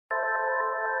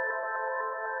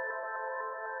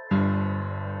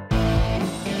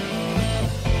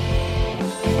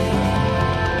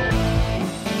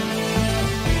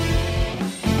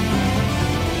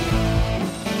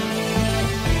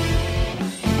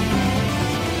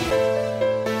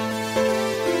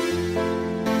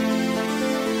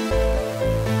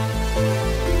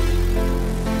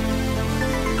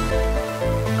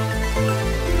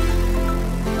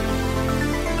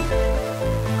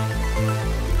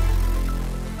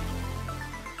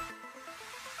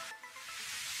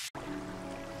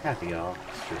Howdy all,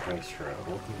 it's your host Ro.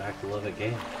 Welcome back to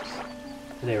Lovettgamez.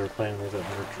 Today we're playing a little bit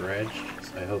more Dredge,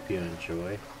 so I hope you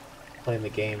enjoy. Playing the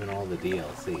game and all the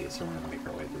DLC, so we're going to make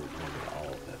our way through nearly all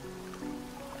of it.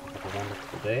 Have a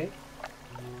wonderful day.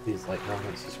 Please like,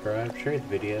 comment, subscribe, share the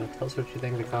video, tell us what you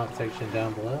think in the comment section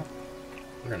down below.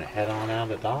 We're going to head on out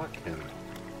of dock and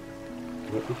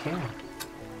do what we can.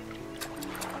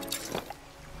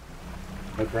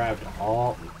 I grabbed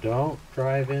all, don't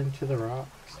drive into the rocks.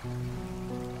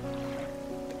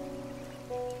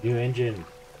 New engine.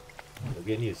 We're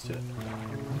getting used to it.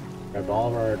 Grabbed all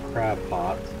of our crab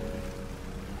pots.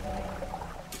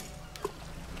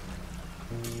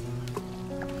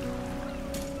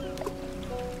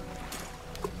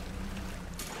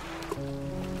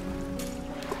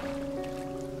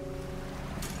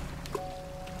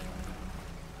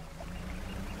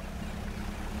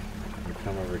 We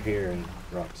come over here and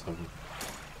drop some.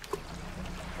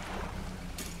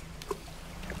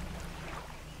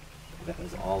 That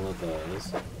is all of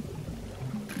those.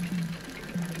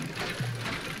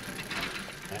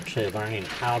 Actually learning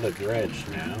how to dredge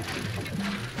now.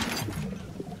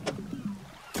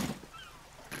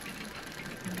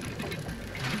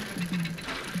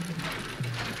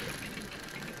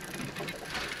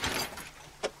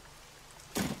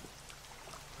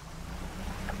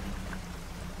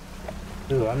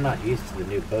 Ooh, I'm not used to the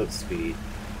new boat speed.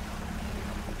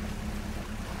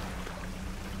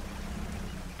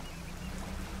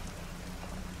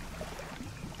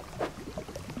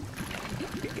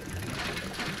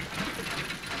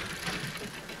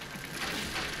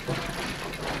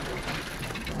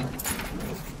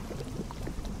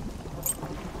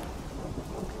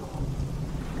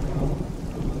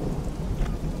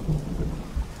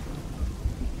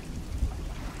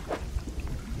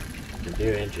 The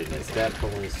new engine is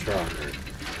definitely stronger.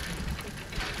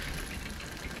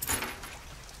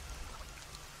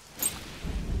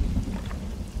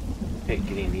 Okay,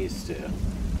 getting used to.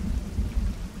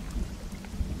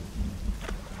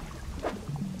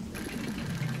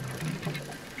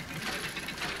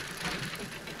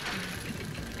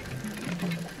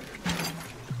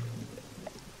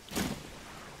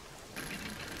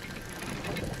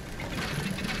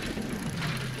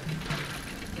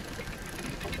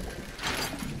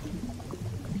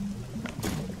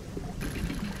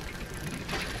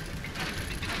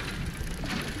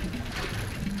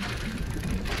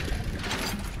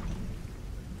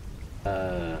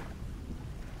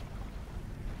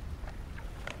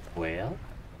 Well,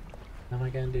 how am I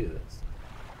gonna do this?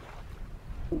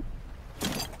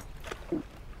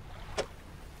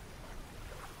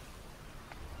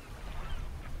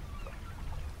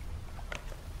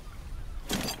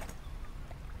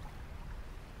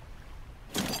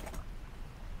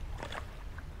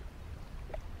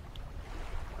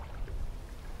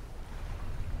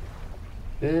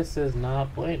 This is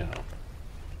not bueno.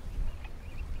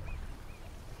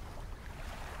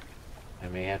 I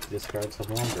may have to discard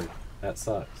some lumber. That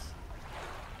sucks.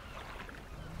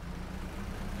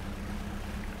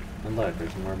 And look,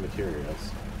 there's more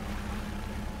materials.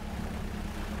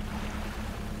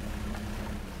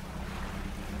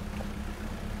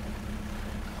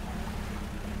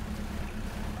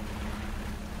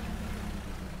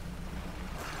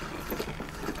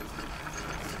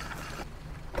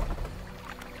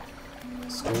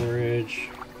 Storage.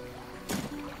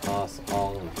 Toss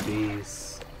all of these.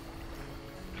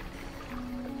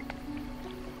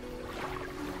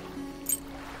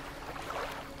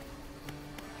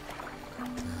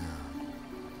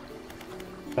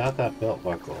 About that belt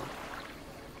buckle.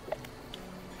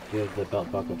 Give the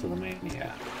belt buckle to the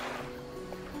maniac.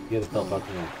 Give the belt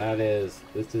buckle to him.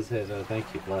 This is his. Oh, thank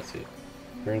you, bless you.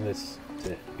 Bring this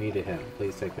to me to him.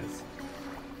 Please take this.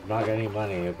 I'm not got any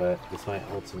money, but this might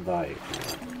hold some value for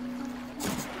you.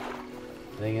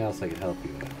 Anything else I can help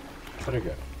you with? Let her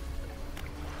go.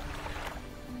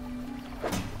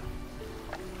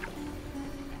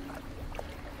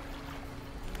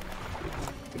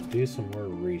 Do some more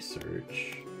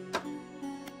research.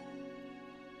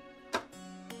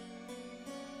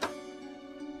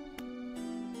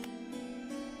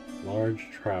 Large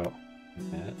trout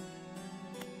net.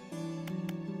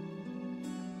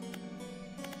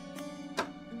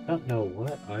 Don't know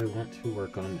what I want to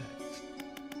work on next.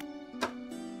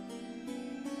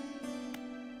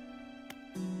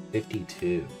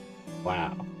 52.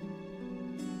 Wow.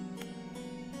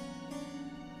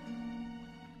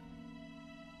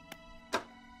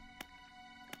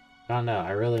 I don't know,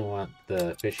 I really want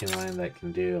the fishing line that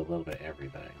can do a little bit of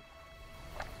everything.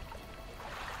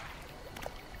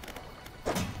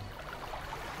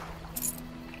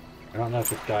 I don't know if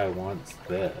this guy wants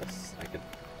this. I could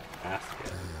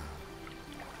basket.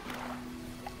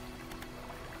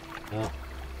 No.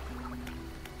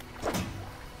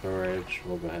 Storage,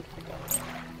 we'll go ahead and put that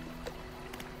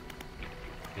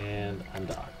in. And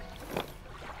undock.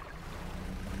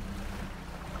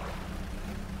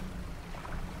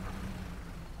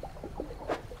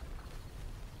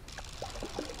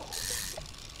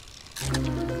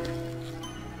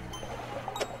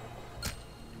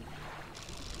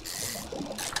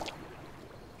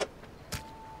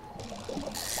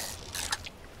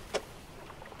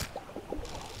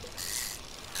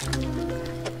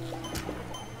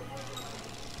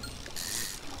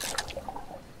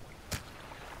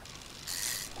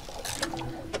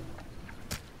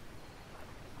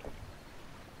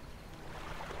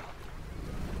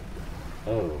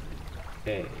 Oh,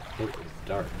 okay, it is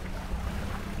dark.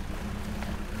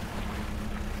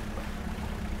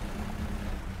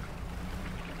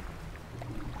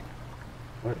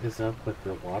 What is up with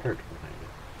the water tornado?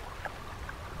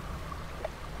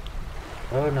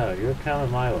 Oh no, you're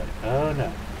coming my way. Oh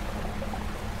no.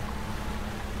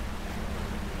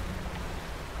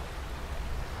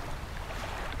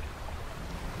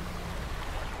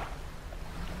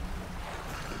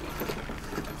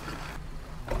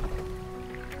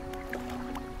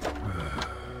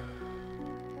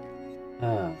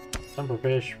 Some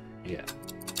fish, yeah.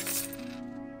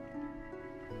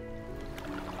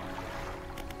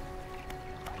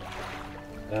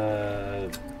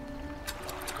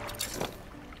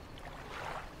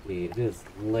 It is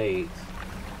late.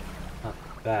 Not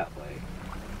that way.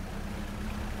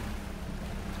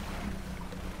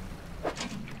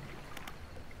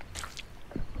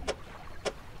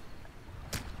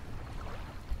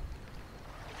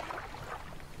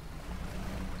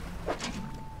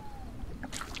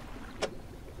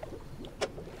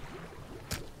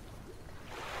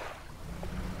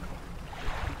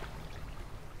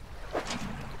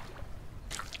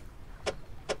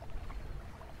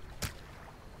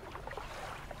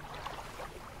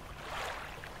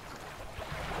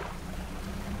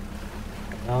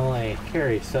 Oh, I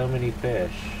carry so many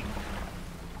fish.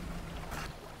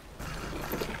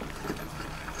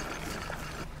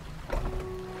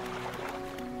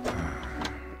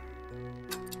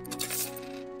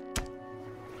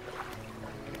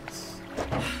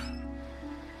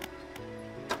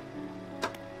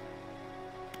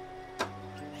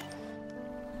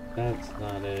 That's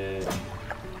not it.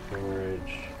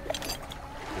 Storage.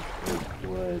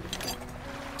 Wood.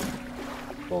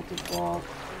 Bolted block.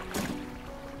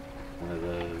 One of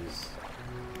those.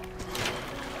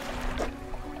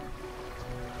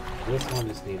 This one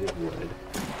just needed wood.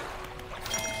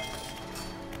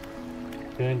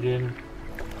 Engine.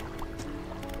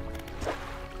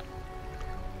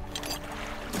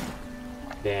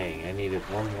 Dang, I needed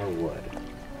one more wood.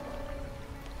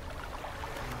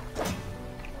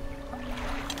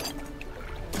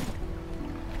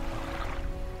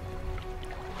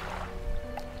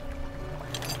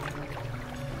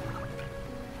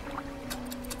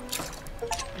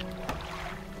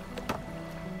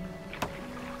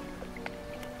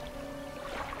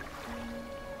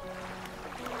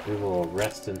 We will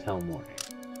rest until morning.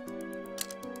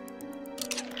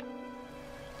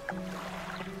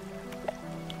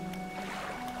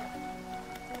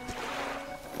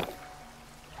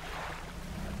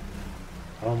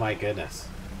 Oh my goodness.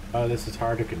 Oh, this is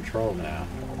hard to control now.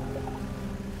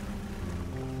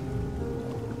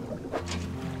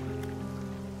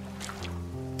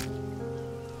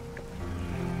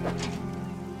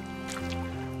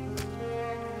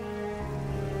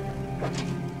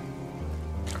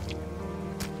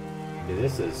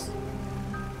 This is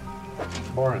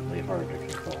horribly hard to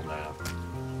control now.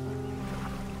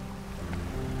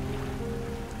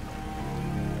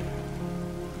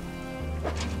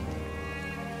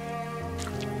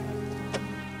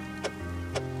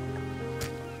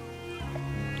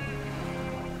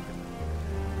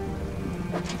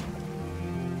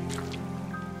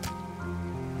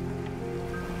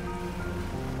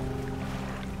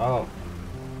 Oh.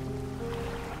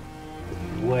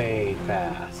 Way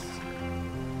fast.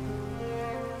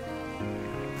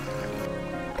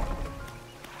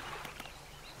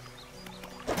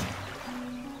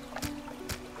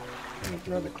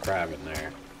 Throw the crab in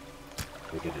there.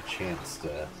 We get a chance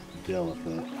to deal with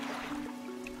it.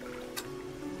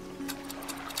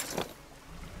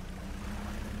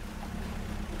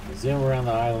 Zoom around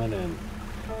the island and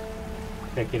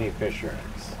pick any fish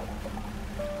eggs.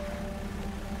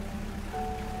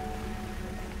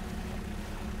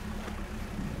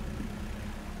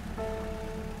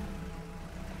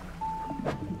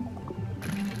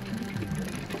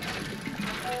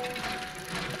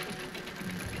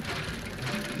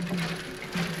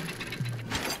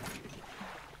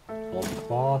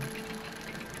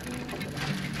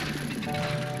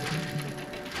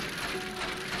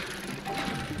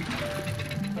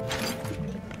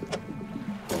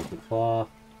 cloth.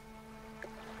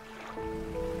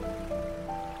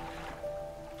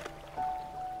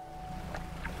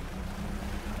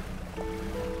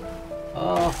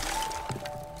 Oh.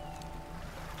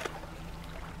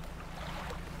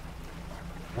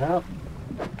 Well.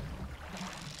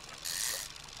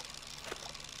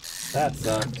 That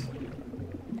sucked.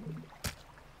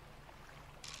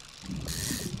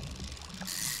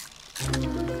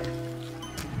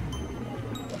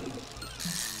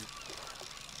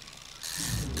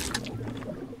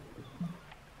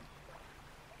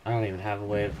 I don't even have a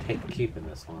way of keeping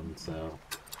this one, so...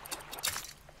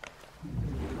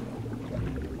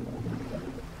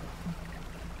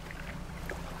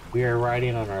 We are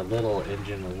riding on our little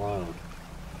engine alone.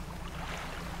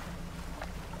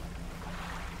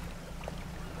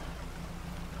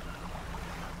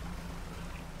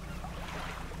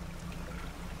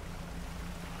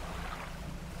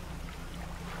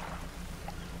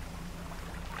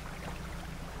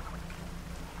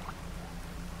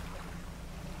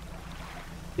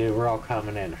 Dude, we're all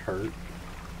coming in hurt.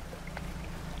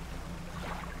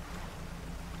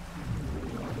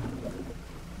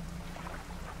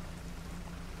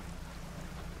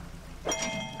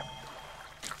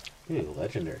 Ooh,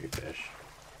 legendary fish.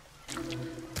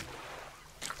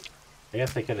 I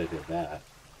guess I could have did that.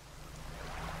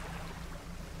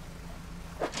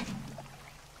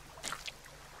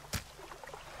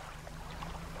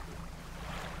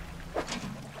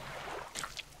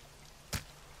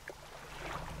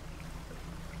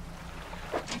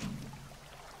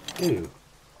 Ooh,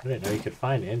 I didn't know you could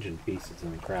find engine pieces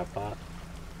in the crab pot.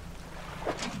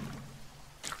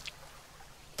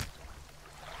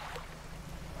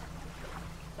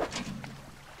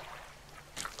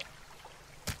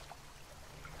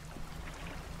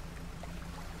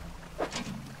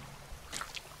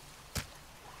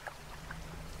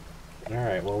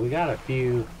 Alright, well we got a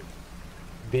few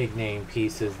big name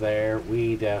pieces there.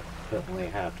 We definitely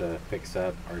have to fix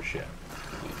up our ship.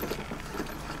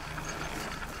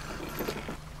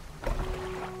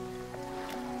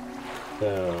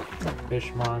 So,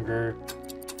 fishmonger,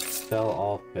 sell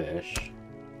all fish.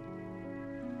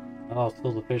 Oh,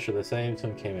 still the fish are the same,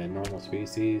 some came in normal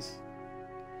species.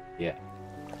 Yeah.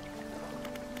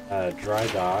 Dry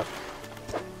dock.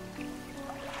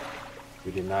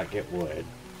 We did not get wood.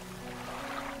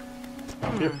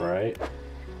 Shipwright.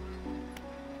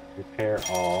 Repair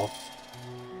all.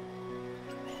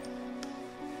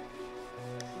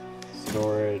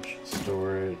 Storage,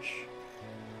 storage.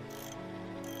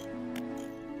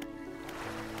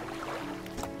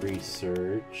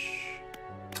 Research.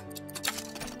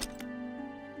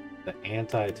 The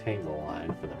anti-tangle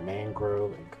line for the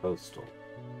mangrove and coastal.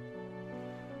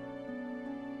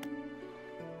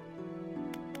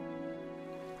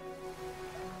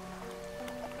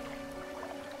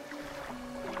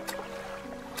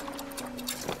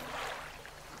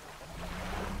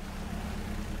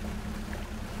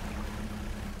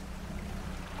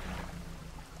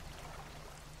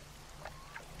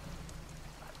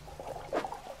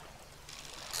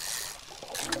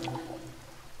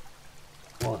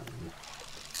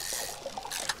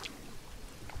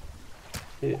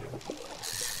 Two,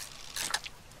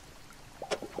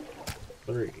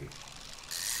 3,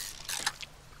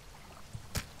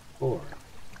 4.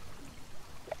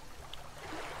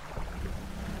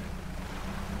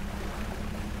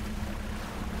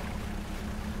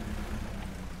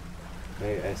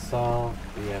 Wait, I saw,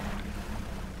 yeah.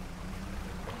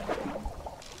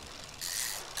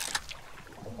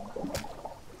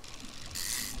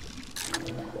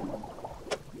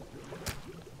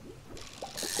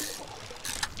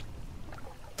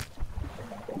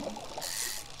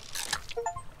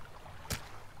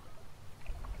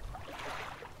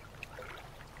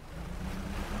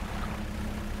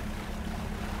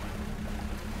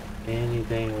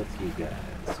 Anything with you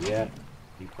guys? Yeah,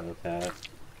 you both have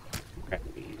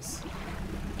crappies.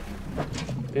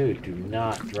 Dude, do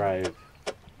not drive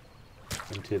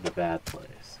into the bad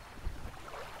place.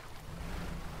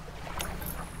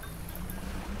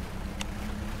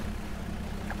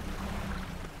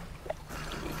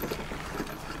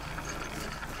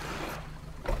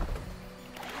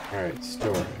 Alright,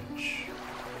 storage.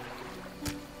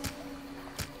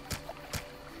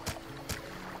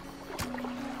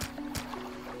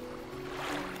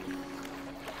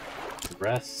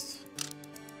 Rest.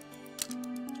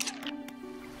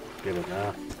 Good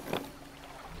enough.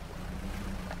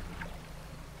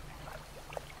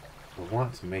 I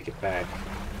want to make it back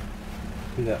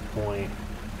to that point.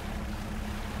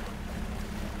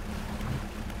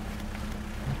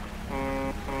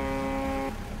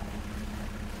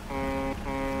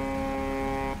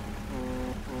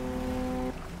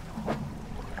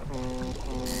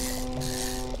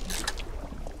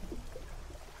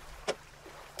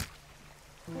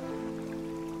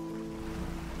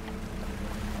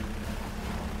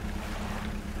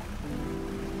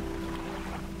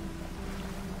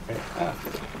 Right. Ah.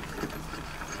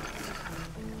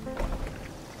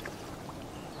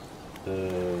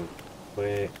 So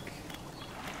quick.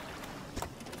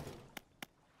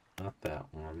 Not that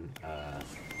one.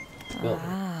 Building.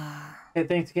 Hey,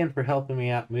 thanks again for helping me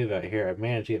out move out here. I've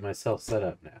managed to get myself set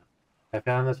up now. I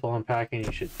found this while unpacking.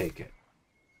 You should take it.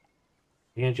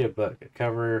 He hands you a book. The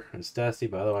cover is dusty,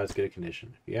 but otherwise good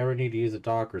condition. If you ever need to use a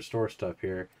dock or store stuff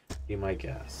here, be my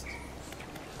guest.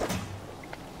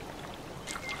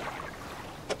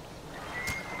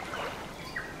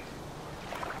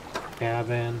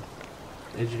 Cabin.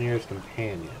 Engineer's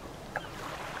companion.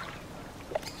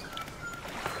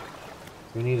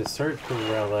 We need to search for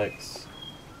relics.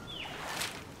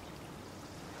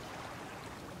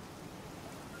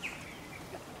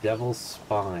 Devil's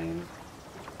spine.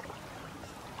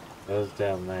 Goes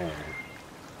down there.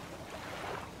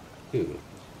 Ooh.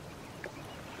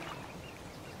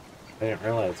 I didn't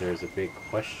realize there was a big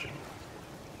question.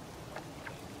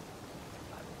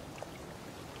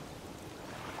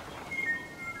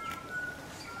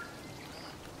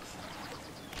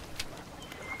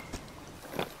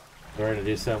 We're going to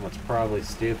do something that's probably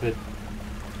stupid.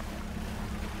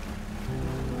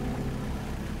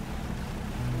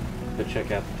 But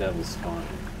check out the devil's spine.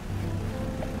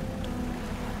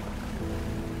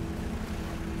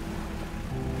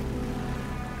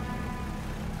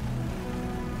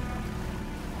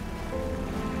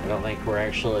 I don't think we're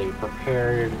actually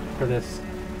prepared for this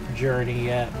journey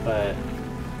yet, but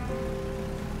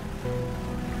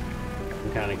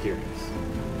I'm kind of curious.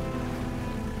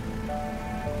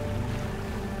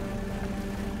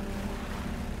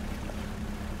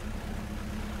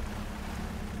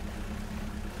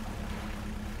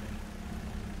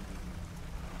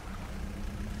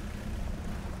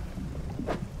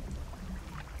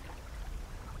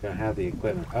 Don't have the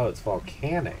equipment. Oh, it's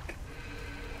volcanic.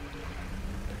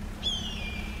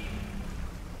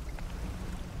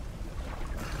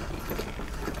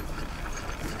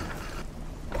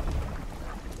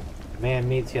 Man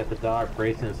meets you at the dock,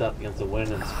 bracing himself against the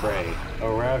wind and spray. A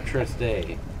rapturous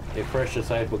day. A fresh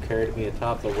disciple carried me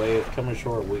atop the waves. Come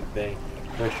ashore, weak thing.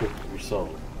 Fresh your soul.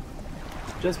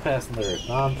 Just passing the earth.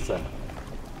 Nonsense.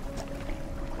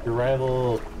 Your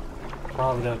rival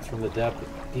providence from the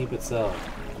deep itself.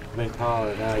 I've been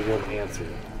calling, and now you have an answer.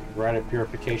 The rite of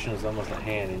purification is almost at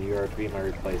hand, and you are to be my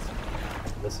replacement.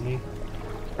 Listening?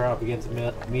 The crowd begins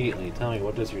immediately. Tell me,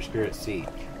 what does your spirit seek?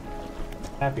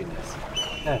 Happiness.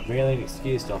 Yeah, merely an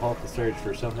excuse to halt the search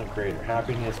for something greater.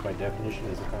 Happiness, by definition,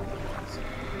 is a compromise.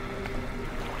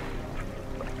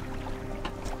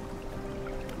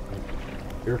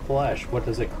 Your flesh, what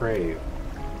does it crave?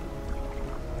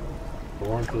 The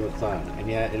warmth of the sun, and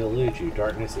yet it eludes you.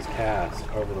 Darkness is cast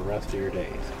over the rest of your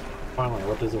days. Finally,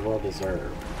 what does the world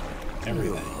deserve?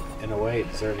 Everything. In a way,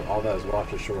 it deserves all that is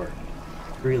washed ashore.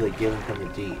 Freely given from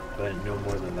the deep, but no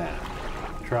more than that.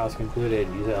 The trial's concluded,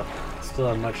 you still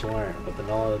have much to learn, but the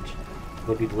knowledge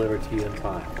will be delivered to you in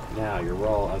time. Now, your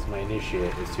role as my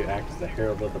initiate is to act as the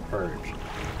herald of the purge,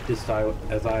 just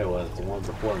as I was, the one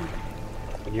before me.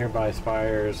 The nearby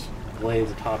spires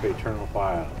blaze atop eternal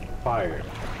fire.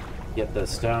 Yet the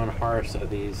stone hearths of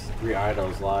these three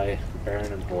idols lie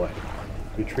barren and void.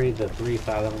 Retrieve the three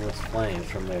fathomless flames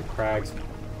from the crags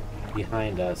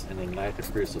behind us and ignite the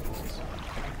crucibles.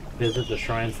 Visit the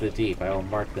shrines of the deep, I will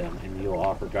mark them, and you will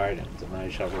offer guidance, and I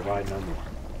shall provide no more.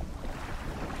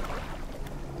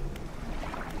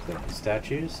 So,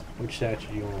 statues? Which statue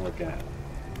do you want to look at?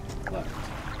 Left.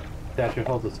 Statue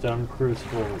holds a stone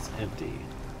crucible and is empty.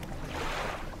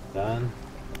 Done.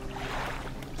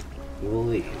 We will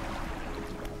leave.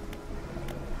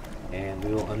 And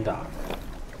we will undock.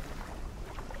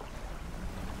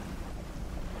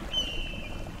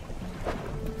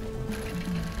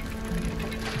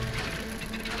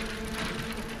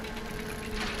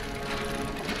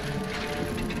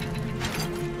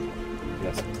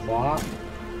 Yes, cloth.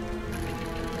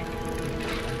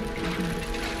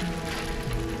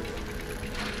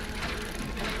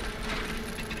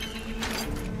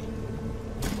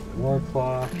 More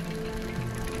cloth.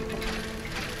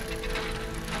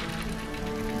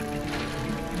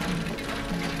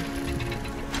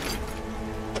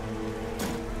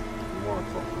 More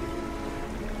cloth.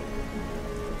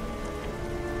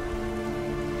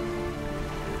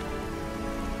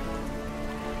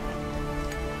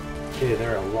 Okay,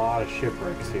 there are a lot of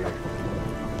shipwrecks here.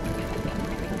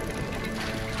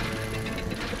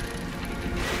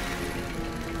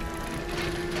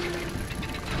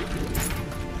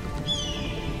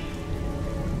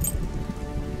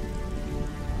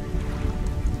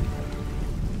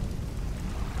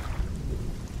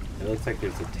 It looks like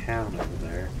there's a town over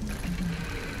there.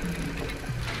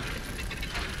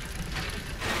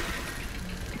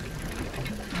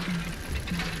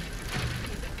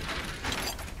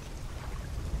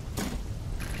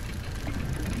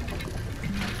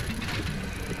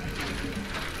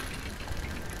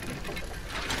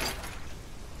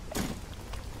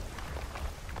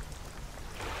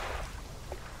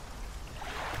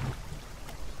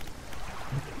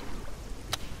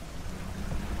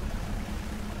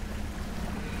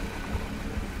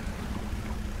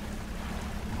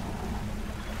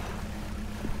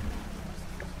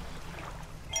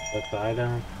 That's the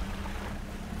item.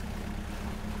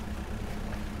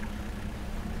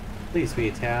 Please be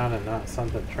a town and not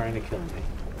something trying to kill me.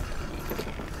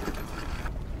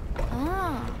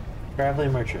 Ah.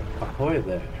 Traveling merchant. Ahoy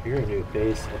there. You're a new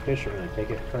face. A fisherman. Take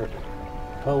it perfect.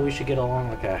 Oh, we should get along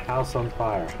like a house on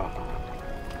fire. Haha.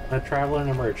 I'm a traveler and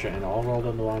a merchant, and all rolled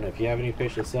into one. If you have any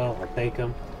fish to sell, I'll take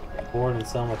them, board, and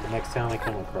sell them at the next town I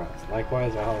come across.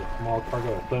 Likewise, I'll have a small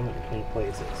cargo of equipment between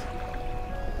places.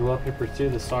 You're welcome to pursue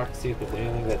the stock to see if there's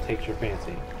anything that takes your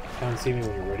fancy. Come and see me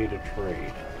when you're ready to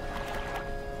trade.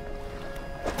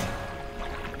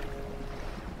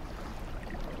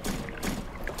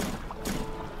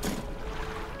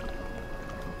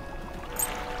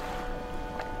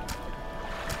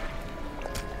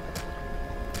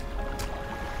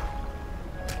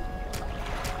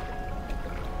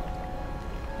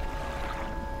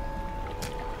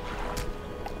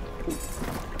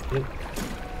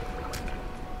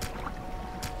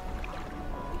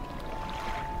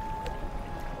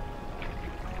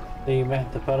 So you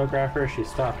met the photographer? She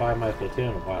stopped by my platoon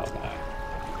a while back.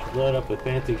 She's loaded up with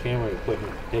fancy camera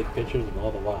equipment to take pictures of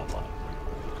all the wildlife.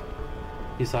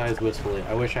 He sighs wistfully.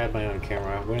 I wish I had my own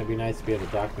camera. Wouldn't it be nice to be able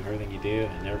to document everything you do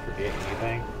and never forget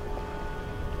anything?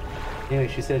 Anyway,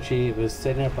 she said she was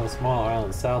setting up on a small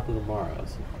island south of the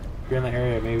Morrows. If you're in the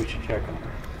area, maybe we should check on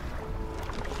her.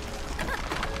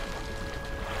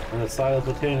 On the side of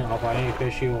the platoon, I'll buy any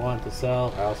fish you want to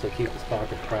sell. I also keep a stock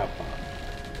of trap ponds.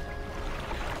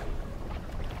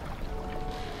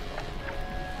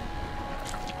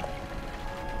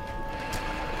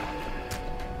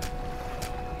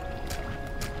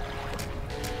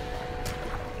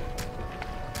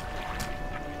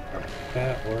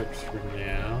 That works for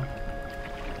now.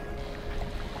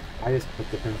 I just put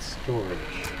them in storage.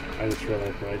 I just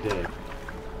realized what I did.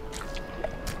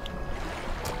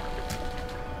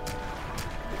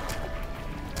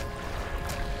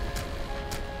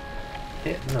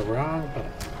 Hitting the wrong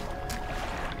button.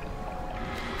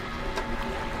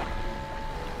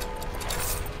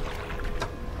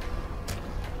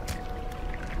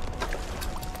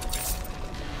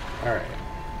 Alright.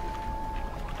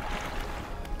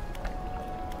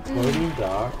 Floating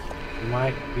dock. You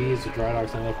might be used to dry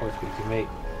docks and airports, but you can make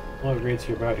one upgrades to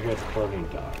your boat here at the floating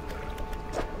dock.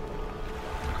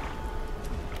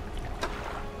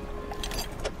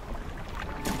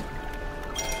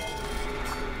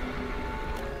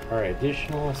 Alright,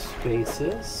 additional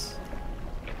spaces.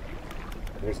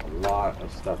 There's a lot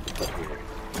of stuff to put here.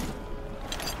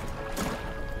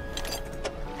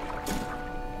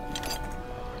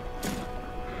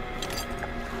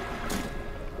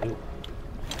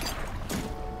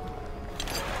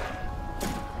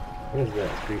 What is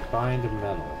this? Refined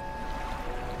metal.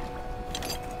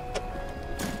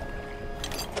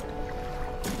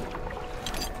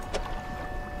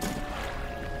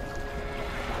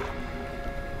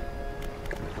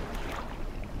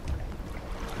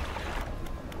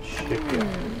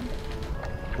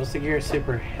 Most of the gear is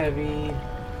super heavy,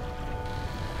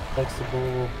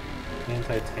 flexible,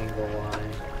 anti-tangle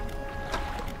line.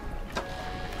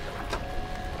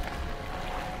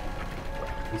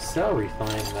 You sell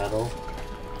refined metal.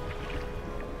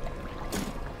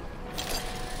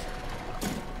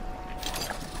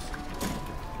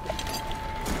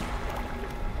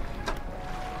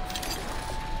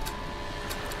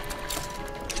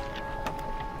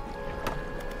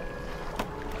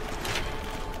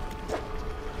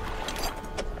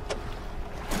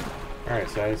 Alright,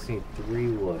 so I just need 3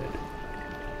 wood.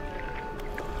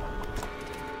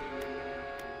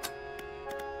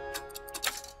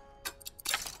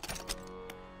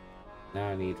 Now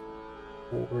I need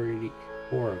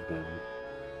 44 of them.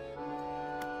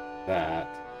 That.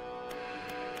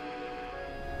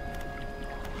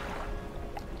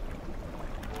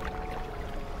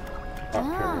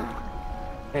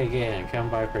 Hey gang, come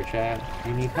by for a chat.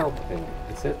 You need help with it.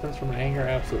 Assistance from an anger?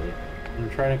 Absolutely. I'm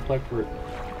trying to collect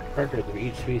records of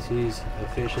each species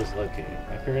of fish is located.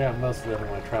 I figured out most of them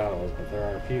in my travels, but there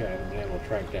are a few I haven't been able to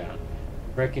track down.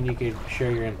 Reckon you could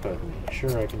share your info with me.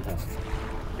 Sure, I can help.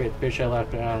 Great fish I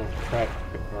left down, track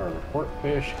or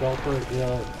porkfish, gulper,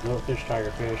 goatfish,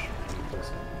 tigerfish.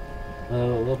 A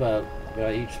little about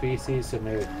each species, so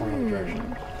maybe point of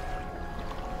direction.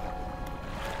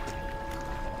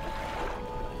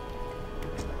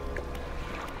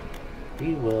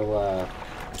 We will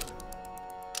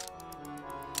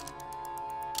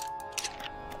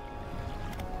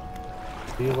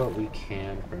do what we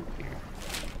can from here.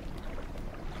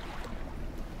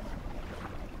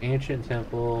 Ancient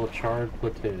temple, charred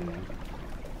platoon.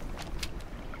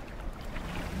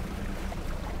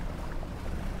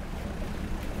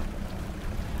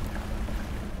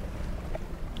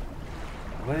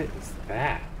 What is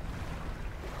that?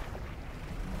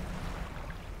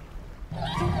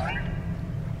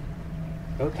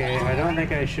 Okay, I don't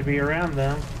think I should be around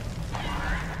them.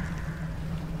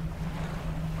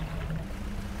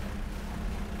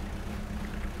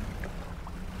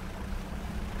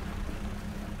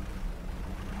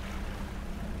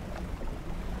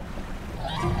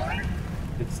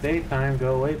 It's daytime,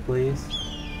 go away, please.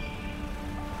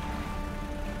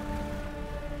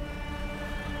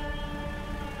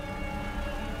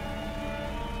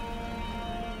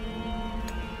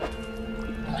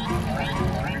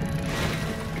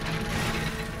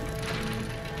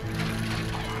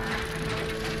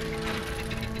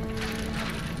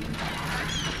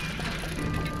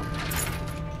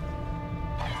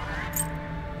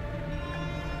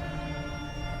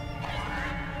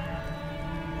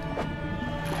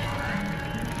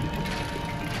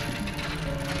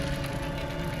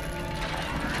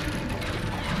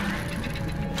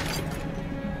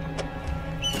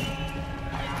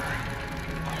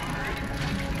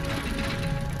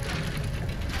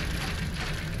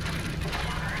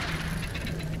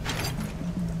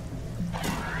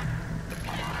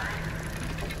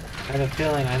 I have a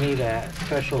feeling I need a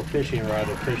special fishing rod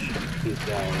to fish these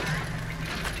guys.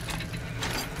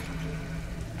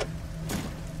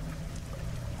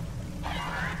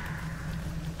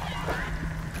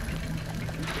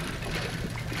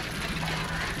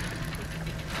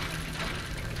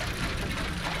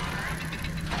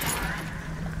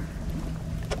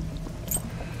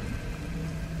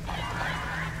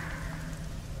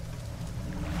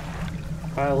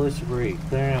 Pile loose debris.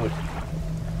 Clearing it would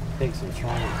take some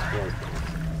strong explosives.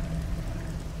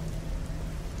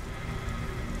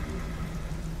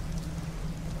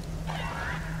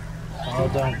 Oh,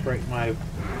 don't break my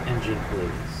engine,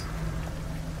 please.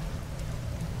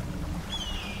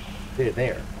 Dude, they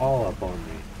are all up on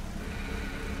me.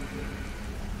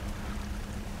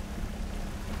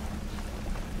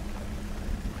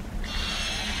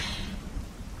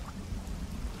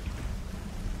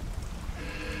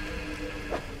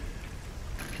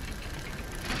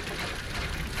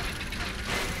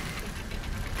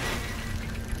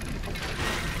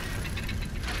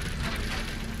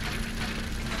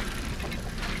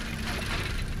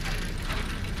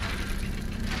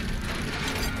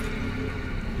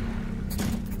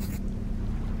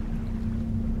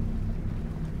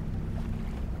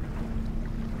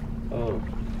 Oh.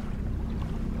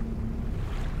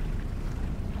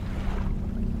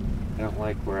 I don't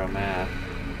like where I'm at.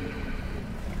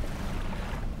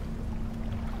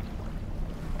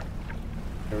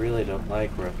 I really don't like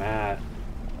where I'm at.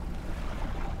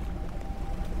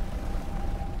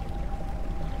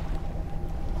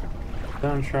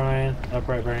 Stone shrine,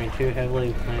 upright burning, two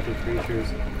heavily planted creatures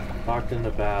locked into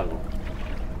battle.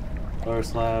 Lower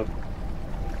slab.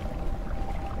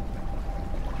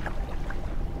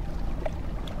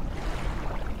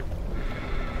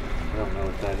 I don't know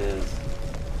what that is.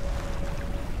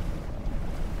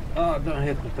 Oh, don't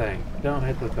hit the thing. Don't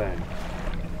hit the thing.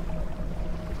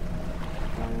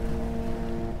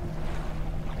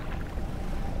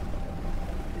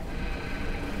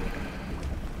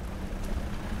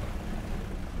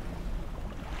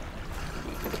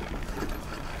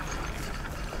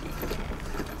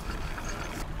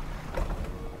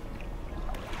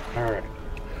 Alright.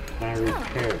 Now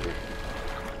repair.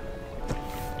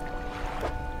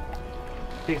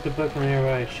 Take the book from the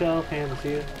nearby shelf, hand it to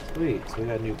you. Sweet, so we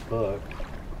got a new book.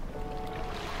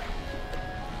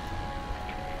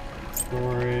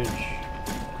 Storage.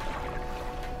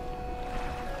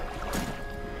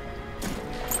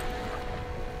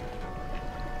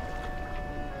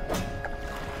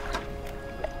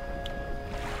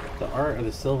 The Art of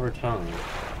the Silver Tongue.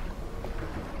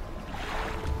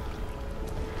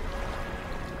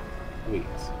 Sweet.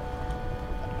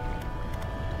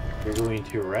 You're going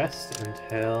to rest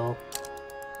until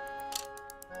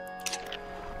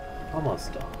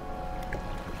almost done.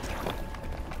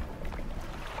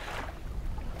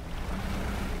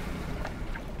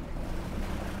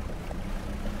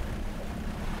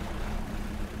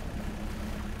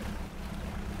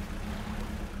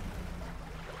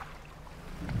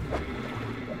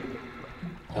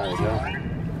 There we go.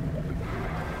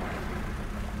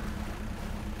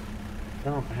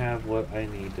 Don't have what I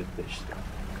need to fish stuff.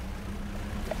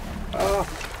 Oh!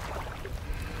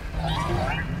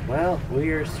 Well, we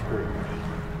are screwed.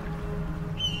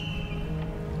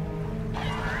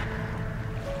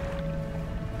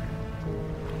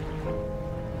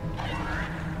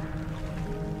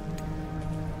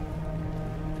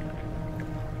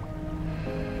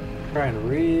 Trying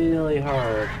really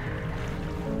hard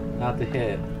not to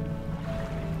hit.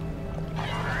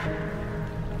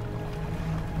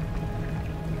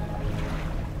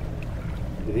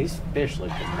 Dude, these fish look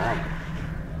demonic.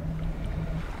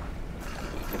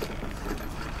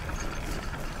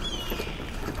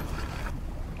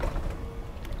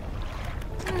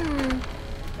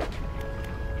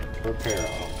 Repair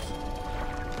all.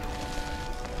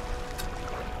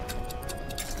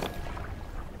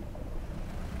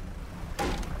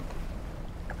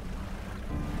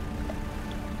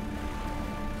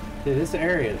 Dude, this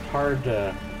area is hard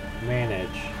to manage.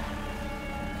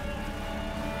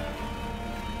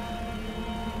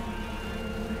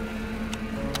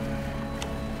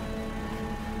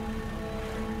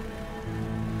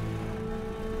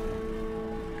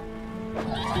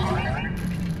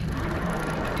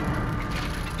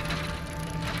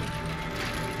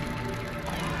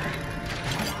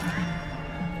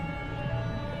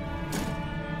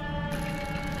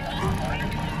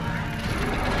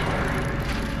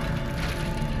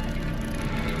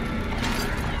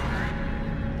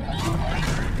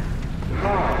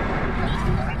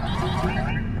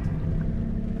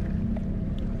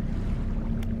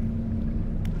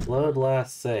 Load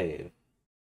last save.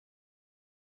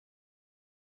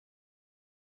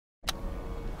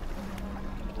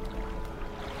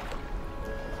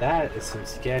 That is some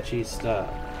sketchy stuff.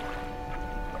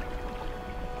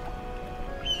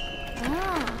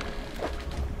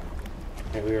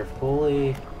 Okay, we are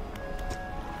fully...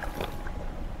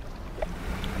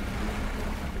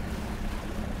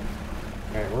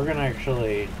 Alright, we're gonna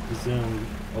actually zoom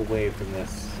away from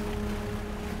this.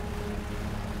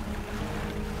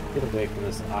 Get away from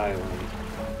this island.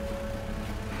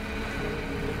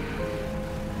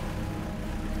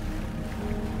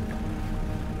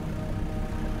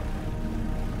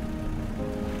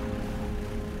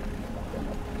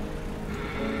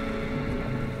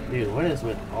 Dude, what is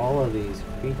with all of these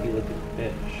creepy looking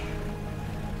fish?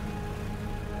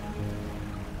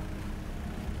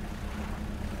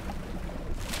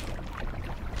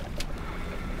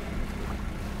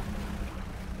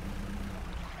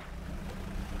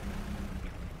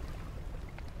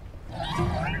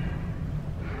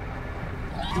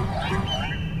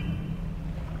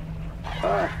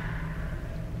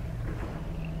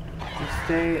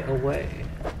 Stay away.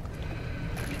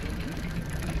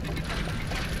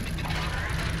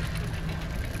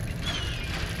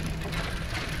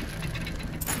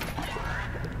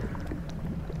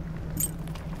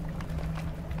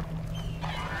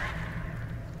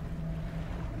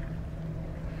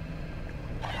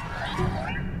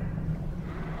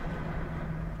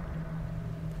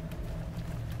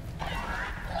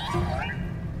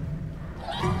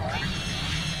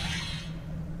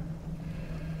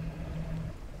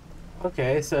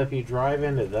 Okay, so if you drive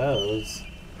into those,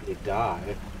 you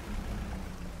die.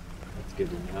 That's good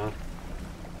to know.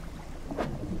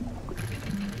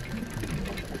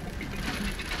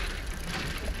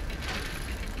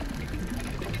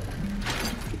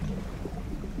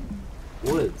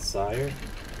 Wood, sire.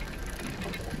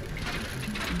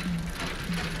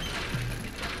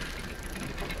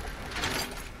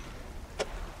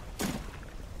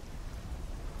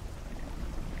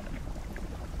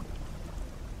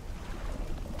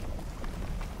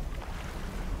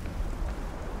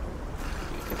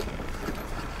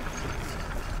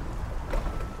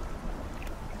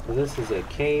 So this is a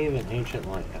cave and ancient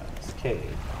lighthouse.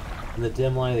 Cave. In the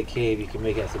dim light of the cave, you can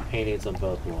make out some paintings on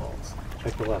both walls.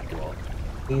 Check the left wall.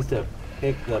 These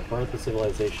depict the birth of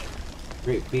civilization. A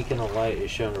great beacon of light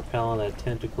is shown repelling a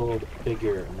tentacled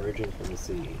figure emerging from the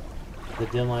sea. In the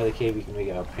dim light of the cave, you can make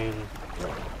out a painting.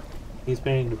 These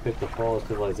paintings depict the fall of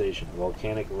civilization. A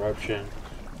volcanic eruption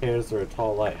tears through a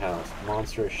tall lighthouse.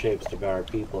 Monstrous shapes devour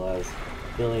people as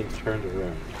buildings turn to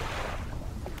ruin.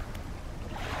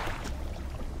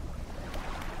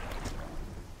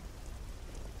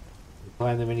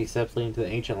 Climb the many steps leading to the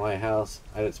ancient lighthouse.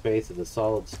 At its base is a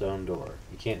solid stone door.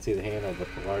 You can't see the handle, but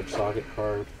the large socket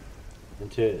carved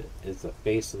into it is the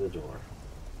base of the door.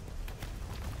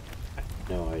 I have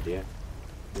no idea.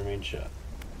 Remain shut.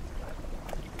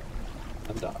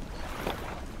 Undocked.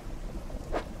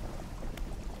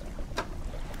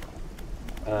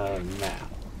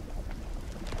 Map.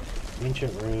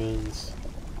 Ancient ruins.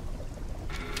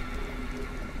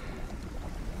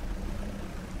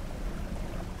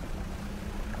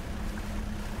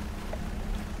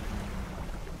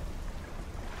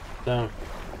 Stone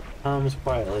hums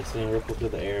quietly, sending ripple through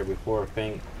the air before a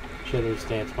faint shiver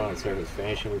stands upon its surface,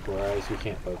 vanishing before eyes you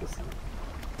can't focus on.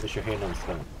 Place your hand on the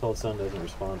stone. The cold stone doesn't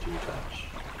respond to your touch.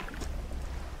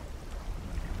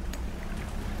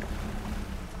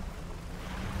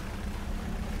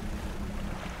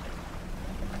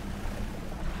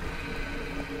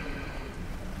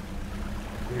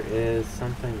 There is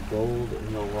something gold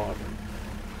in the water.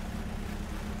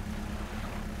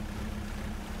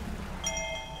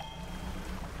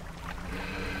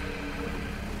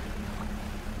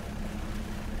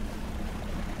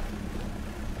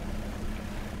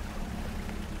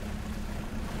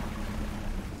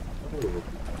 Ooh.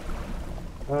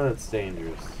 Oh, that's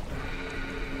dangerous.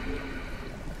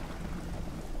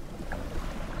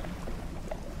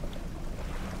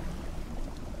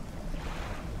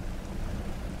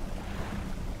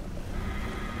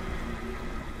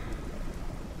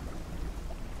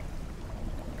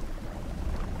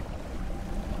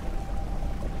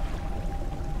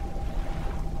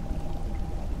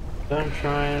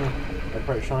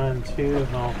 I'm trying to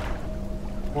no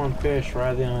warm fish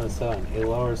writhing on the sun. A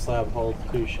lower slab holds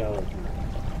 2 shallow.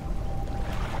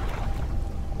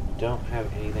 Don't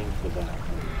have anything for that.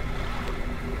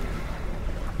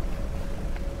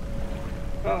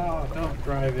 Oh, don't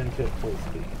drive into it full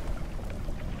speed.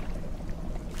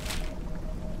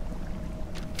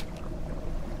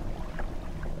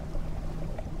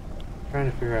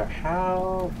 Trying to figure out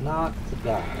how not to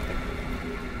die.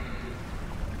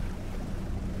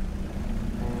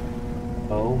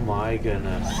 Oh my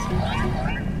goodness.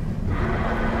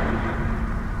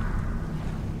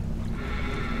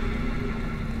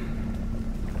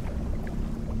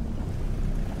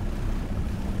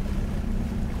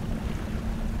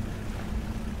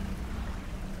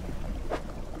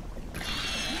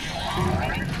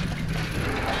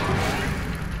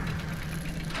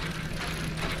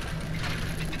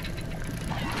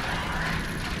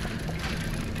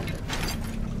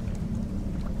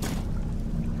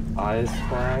 Eyes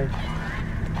flag.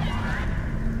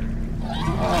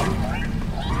 Oh.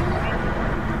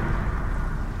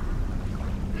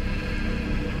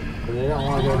 But they don't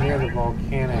want to go near the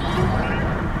volcanic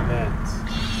vents.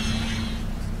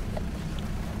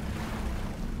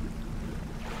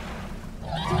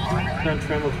 Sun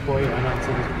trembles before you, unknown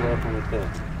symbols blow from within.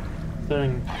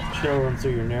 Sudden chill runs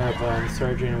through your narrow bones,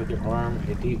 surging with your arm,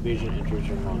 a deep vision enters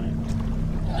your mind.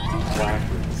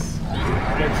 Blackness.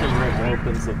 Crimson Rift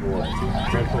opens the void.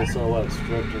 Dreadful silhouette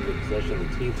stripped into possession of the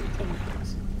teeth and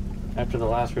tentacles. After the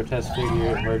last grotesque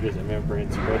figure emerges, a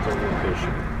membrane spreads over the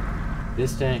vision.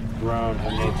 Distant groan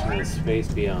emanates from the space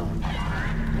beyond.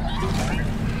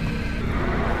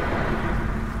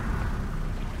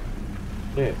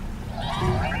 Dude.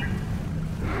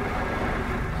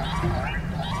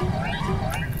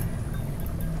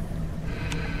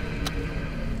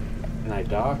 Can I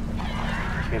dock?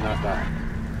 Cannot dock.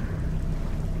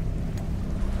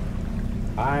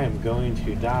 I am going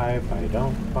to die if I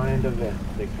don't find a vent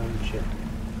to come check.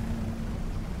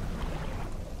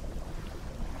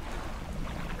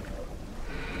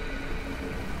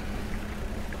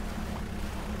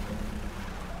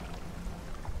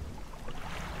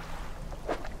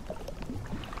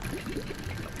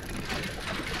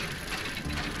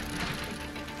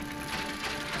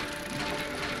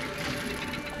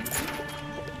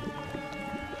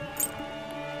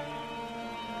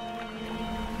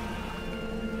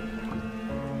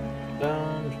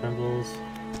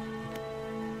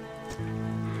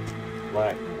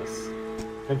 Blackness.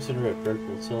 Crimson Rift,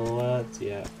 dreadful silhouettes,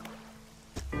 yeah.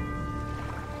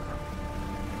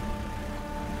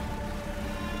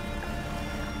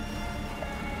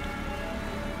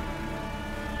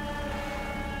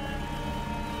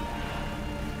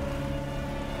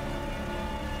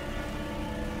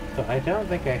 So I don't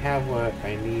think I have what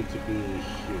I need to be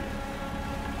here.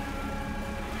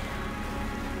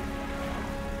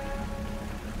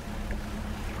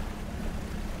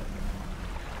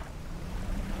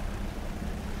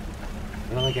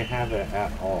 I don't think I have it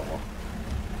at all.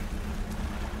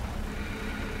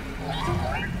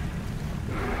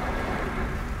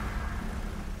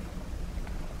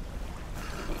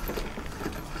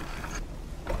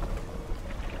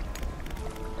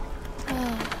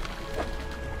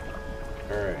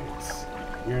 Alright.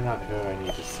 You're not who I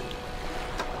need to see.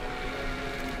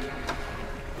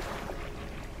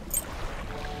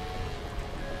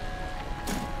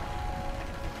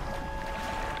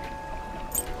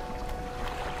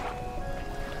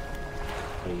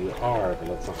 You are, but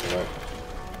that's not the right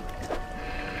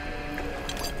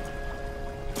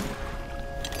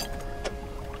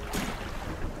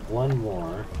one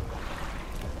more.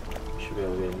 Should be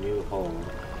able to get a new hole.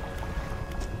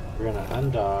 We're gonna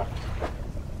undock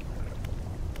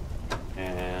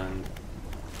and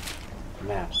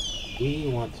map. We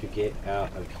want to get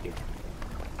out of here.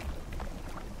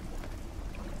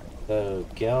 So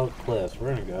Gel Cliffs,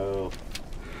 we're gonna go.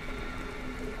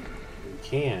 We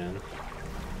can.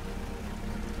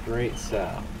 Straight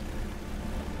south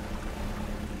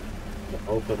to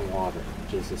open water,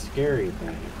 which is a scary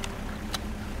thing.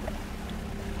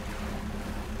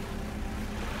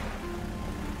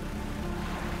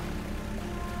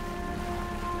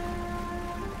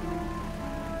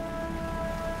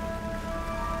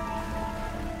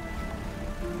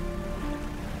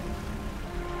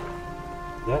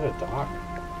 Is that a dock?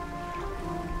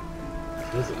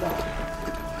 It is a dock.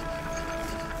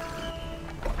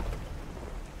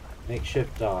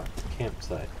 Makeshift dock.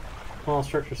 Campsite. Small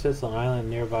structure sits on an island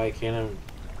nearby.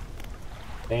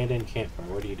 Abandoned campfire.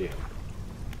 What do you do?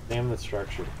 Examine the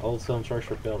structure. Old stone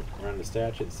structure built around a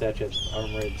statue. The statue has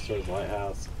armored sort of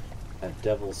lighthouse at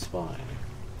Devil's Spine.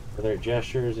 Whether it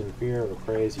gestures in fear or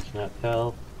praise, you cannot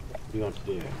tell. What do you want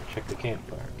to do? Check the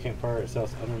campfire. Campfire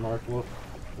itself is unremarkable,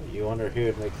 but you wonder who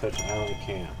would make such an island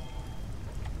camp.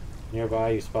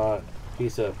 Nearby, you spot a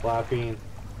piece of flapping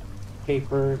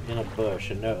paper in a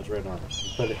bush. A note is written on it. You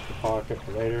put it in your pocket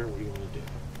for later. What do you want to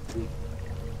do?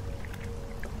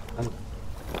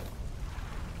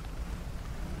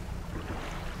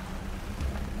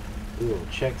 We will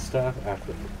check stuff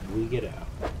after we get out.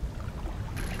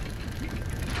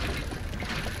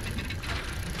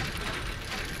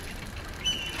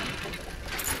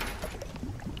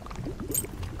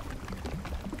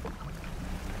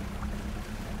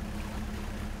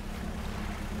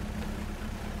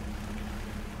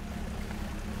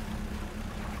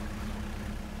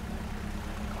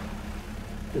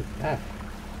 What is that?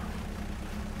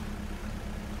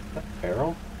 Is that a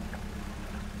barrel?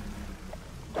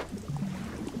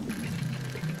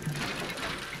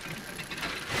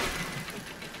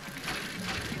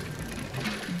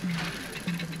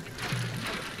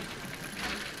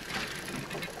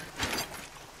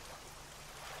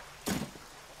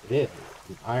 It is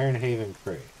an Iron Haven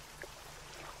crate.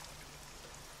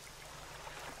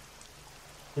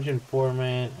 Engine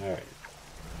foreman. Alright.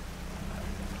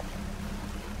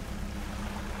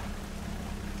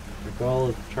 The goal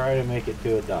is to try to make it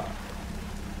to a dock.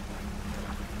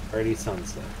 Already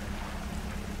sunset.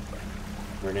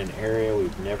 We're in an area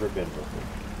we've never been before.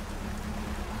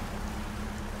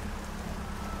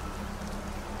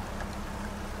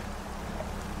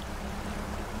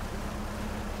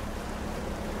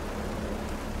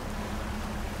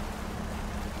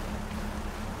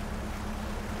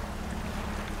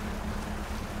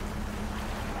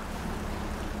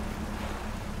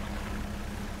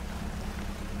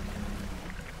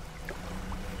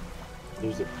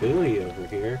 There's a buoy over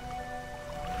here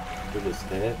for this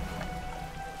hit.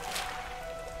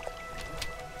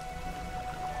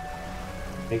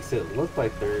 Makes it look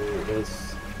like there is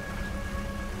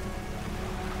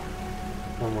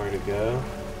somewhere to go.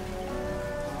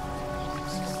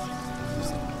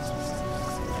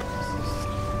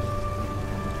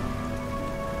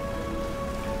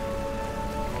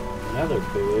 Another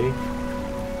buoy.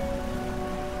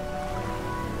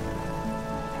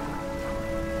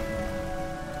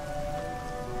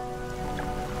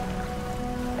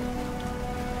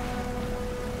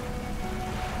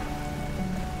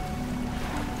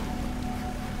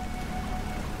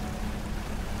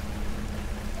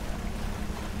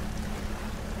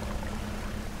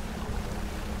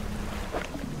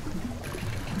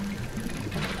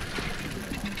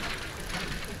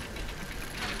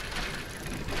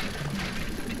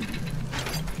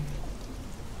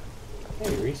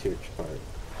 Research part.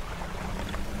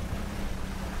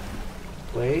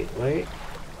 Wait.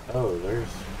 Oh, there's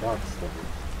rocks there.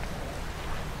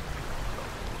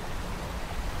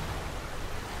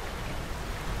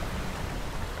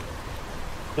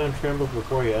 Don't tremble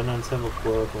before you unassemble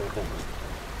floor for a thing.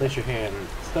 Place your hand.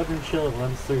 Stubborn chill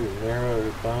runs through your marrow,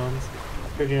 your bones.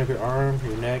 Stretching up your arm,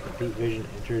 your neck, a deep vision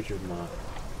enters your mind.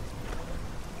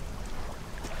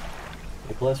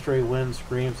 A blustery wind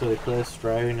screams through the cliffs,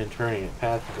 driving and turning. It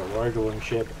passes a large wooden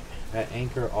ship at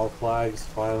anchor, all flags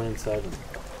flying suddenly.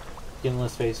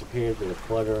 Skinless face appears with a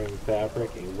fluttering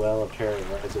fabric. A well of terror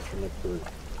rises from the crew.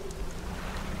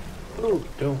 Ooh,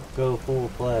 don't go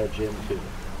full-fledged into it.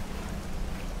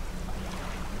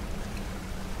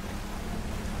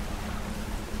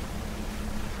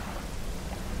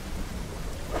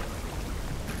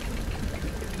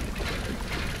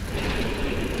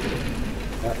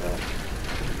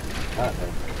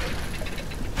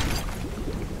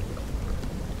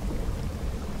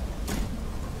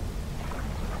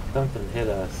 Something hit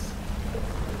us.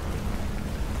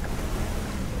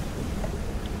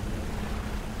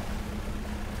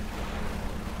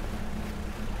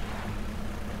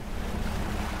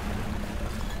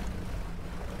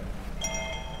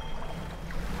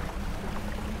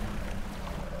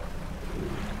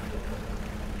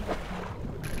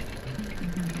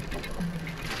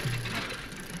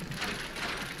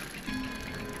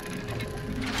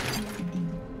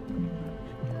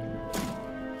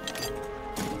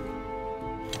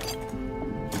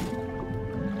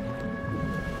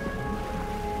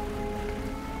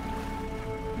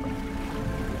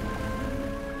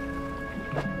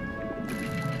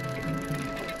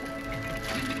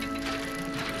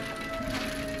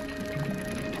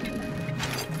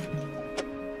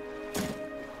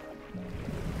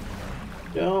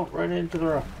 Don't run into the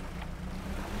rock.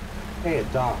 Hey, a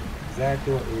dock.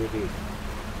 Exactly what we would need.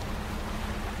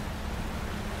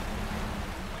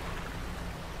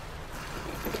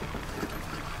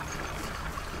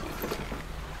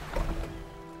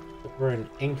 We're in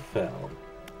Inkfell.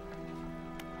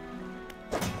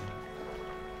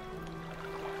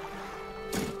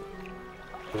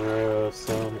 Throw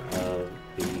some of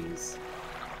these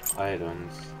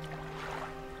items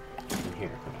in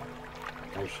here. Come on.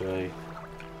 Actually,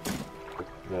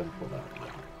 go ahead and pull that one.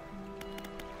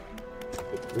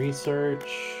 Quick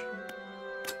research.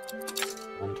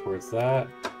 One towards that.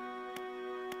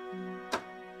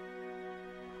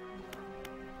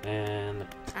 And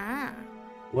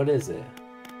what is it?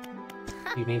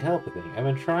 You need help with it. I've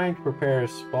been trying to prepare a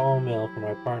small meal for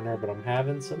my partner, but I'm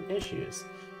having some issues.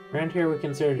 Around here we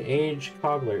consider aged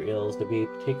cogler eels to be a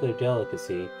particular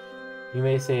delicacy. You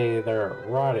may say they're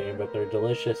rotting, but they're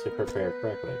delicious if prepared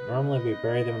correctly. Normally we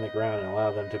bury them in the ground and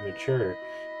allow them to mature,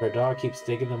 but our dog keeps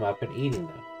digging them up and eating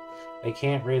them. I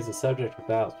can't raise the subject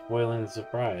without spoiling the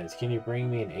surprise. Can you bring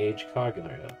me an aged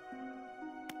cogler eel?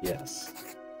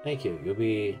 Yes. Thank you. You'll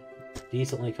be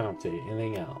decently compensated.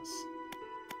 Anything else?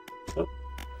 Oh.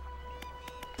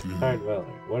 Tired Weller.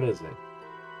 What is it?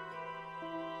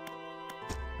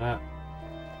 Ah.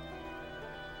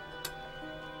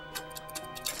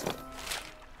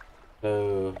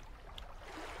 So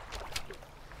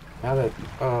now that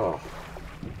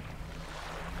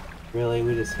really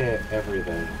we just hit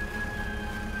everything.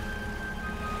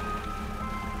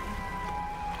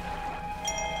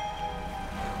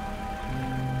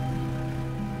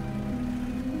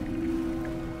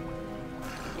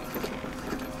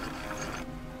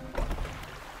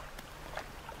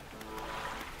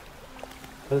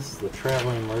 This is the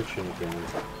traveling merchant again.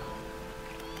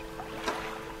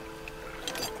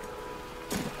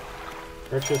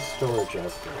 Purchase storage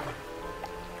upgrade.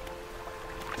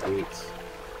 Sweet.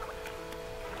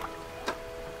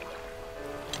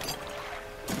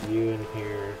 You in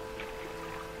here.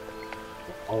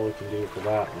 All we can do for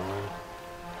that one.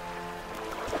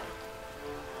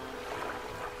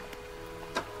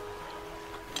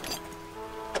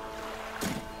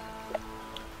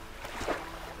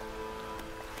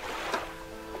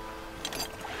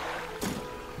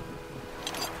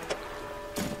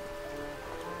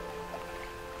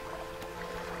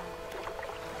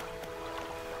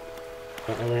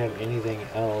 Don't really have anything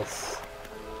else.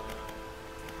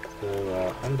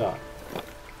 So, undock.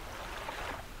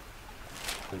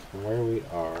 And from where we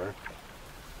are,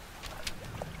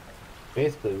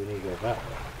 basically we need to go that way.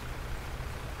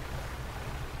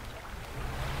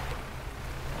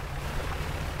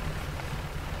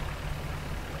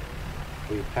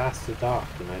 We passed the dock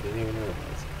and I didn't even realize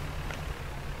it.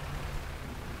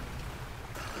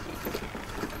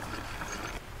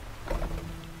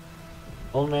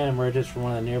 Old man emerges from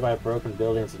one of the nearby broken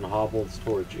buildings and hobbles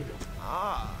towards you.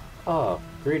 Oh,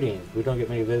 greetings. We don't get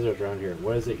many visitors around here.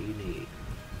 What is it you need?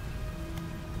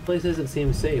 The place doesn't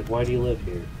seem safe. Why do you live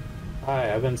here?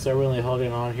 Hi, I've been stubbornly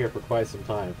holding on here for quite some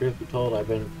time. Truth be told, I've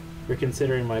been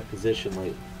reconsidering my position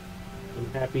lately.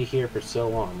 I've been happy here for so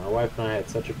long. My wife and I had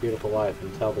such a beautiful life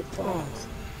until the collapse.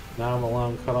 Now I'm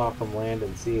alone, cut off from land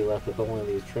and sea, left with only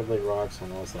these trembling rocks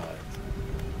on all sides.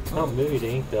 Don't move you to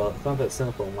Inkville. It's not that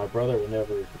simple. My brother would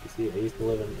never. You see, I used to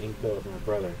live in Inkville with my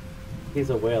brother. He's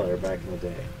a whaler back in the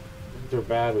day. Things were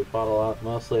bad. We fought a lot,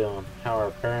 mostly on how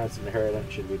our parents' inheritance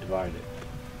should be divided.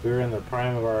 We were in the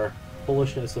prime of our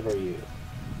foolishness of our youth.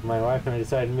 When my wife and I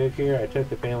decided to move here, I took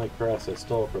the family crest I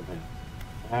stole from him.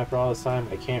 After all this time,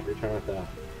 I can't return without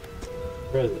it.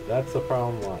 Where is it? That's the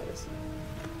problem lies.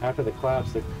 After the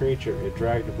collapse of the creature, it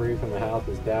dragged debris from the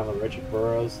houses down the wretched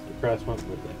burrows. The crest went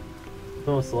with it. It's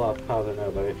almost a lost cause, I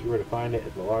know, but if you were to find it,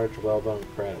 it's a large, well-known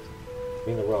crest. It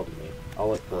means the world to me. I'll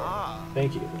look for it.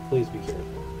 Thank you, but please be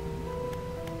careful.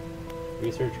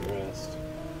 Research rest.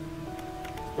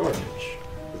 Storage.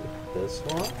 Is it this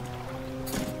one?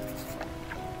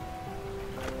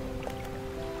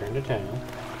 Turn to town.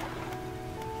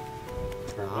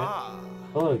 Permit.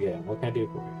 Hello again. What can I do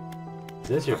for you? Is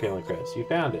this your family crest? You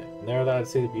found it. Never thought I'd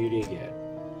see the beauty again.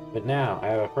 But now, I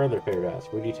have a further favor to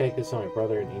ask. Would you take this to my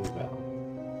brother in Inkville?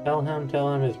 Tell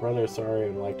him his brother is sorry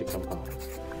and would like to come home.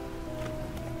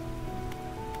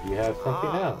 You have something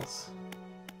else.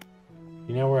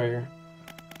 You know where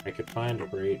I could find it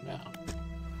right now.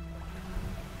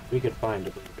 We could find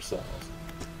it for ourselves.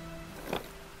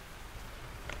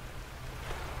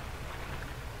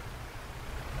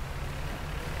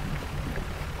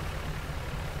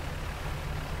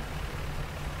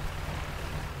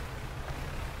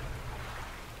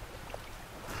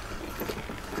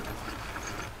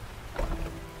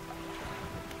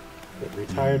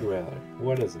 tired whaler.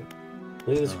 What is it?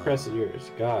 Leave this crest of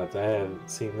yours. Gods, I haven't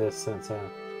seen this since,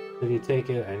 Did you take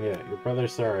it? I knew it. Your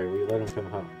brother's sorry. Will you let him come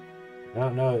home? I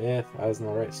don't know if I was in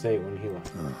the right state when he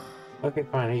left. Okay,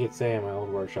 fine. He could stay in my old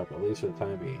workshop, at least for the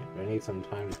time being. But I need some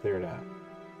time to clear it out.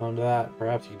 On to that,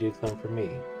 perhaps you do something for me.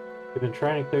 We've been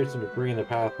trying to clear some debris in the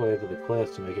pathways of the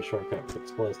cliffs to make a shortcut for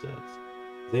explosives.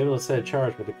 I was able to set a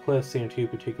charge, but the cliffs seemed too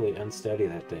particularly unsteady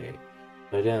that day.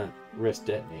 So I didn't risk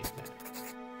detonating it.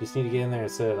 Just need to get in there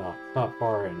and set it off. It's not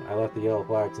far, and I left the yellow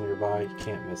flags nearby. You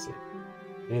can't miss it.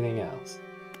 Anything else?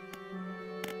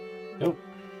 Nope.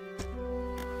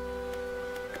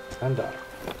 I'm done.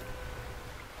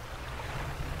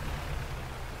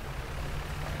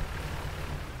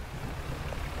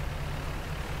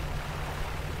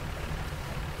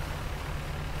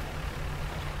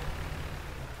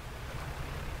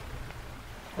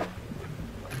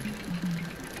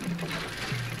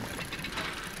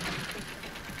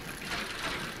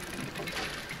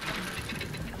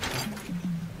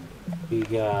 We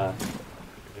got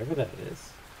whatever that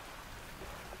is.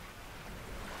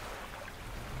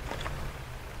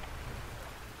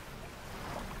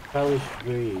 Probably should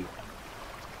be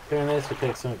doing this to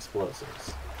pick some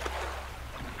explosives.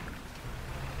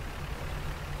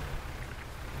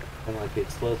 And like the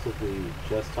explosive we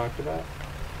just talked about.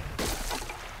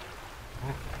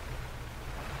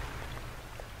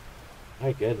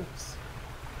 My goodness.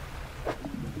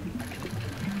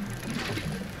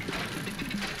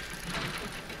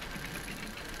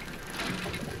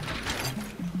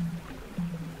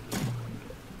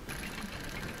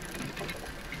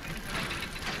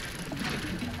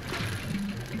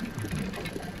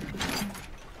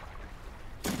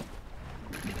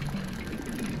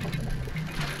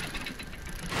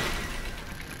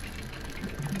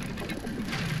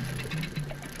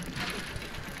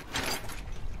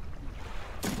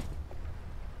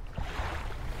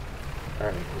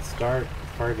 Alright, let's start.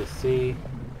 It's hard to see.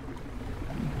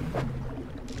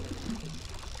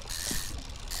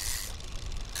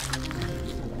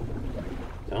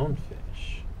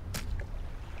 Stonefish.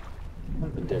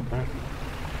 Something different.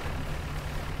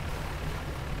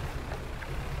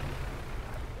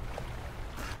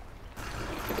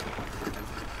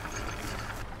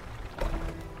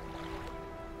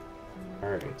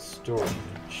 Alright,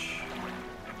 storage.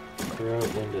 Throw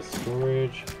it into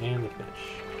storage and the fish.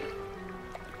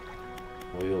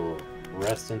 We will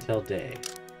rest until day.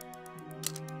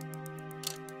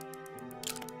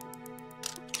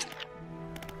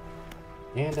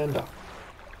 And undock.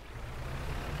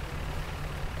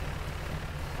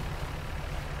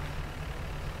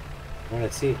 I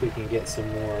want to see if we can get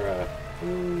some more,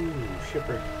 ooh,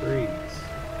 shipwreck breeze.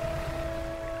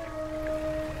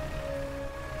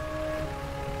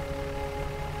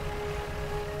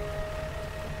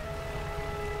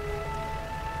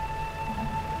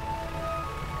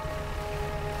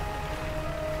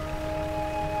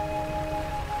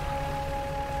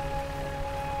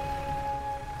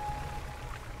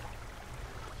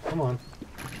 Come on.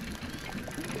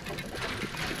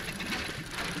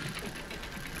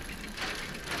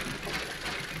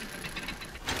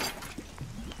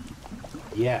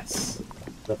 Yes,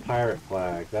 the pirate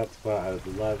flag. That's what I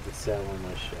would love to sail on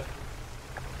my ship.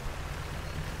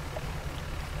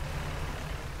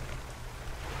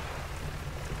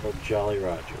 Old Jolly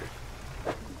Roger.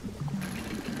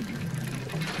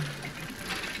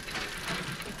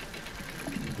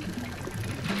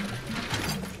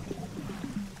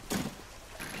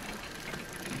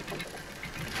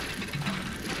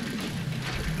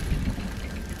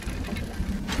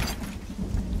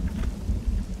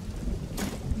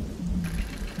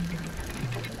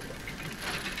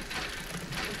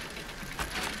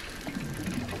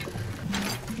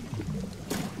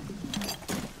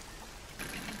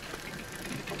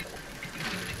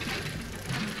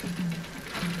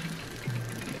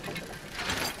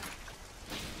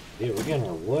 Dude, we're getting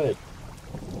our wood.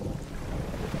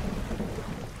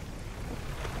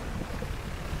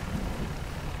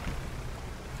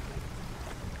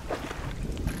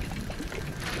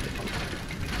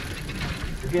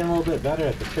 We're getting a little bit better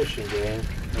at the fishing game,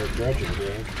 or dredging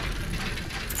game.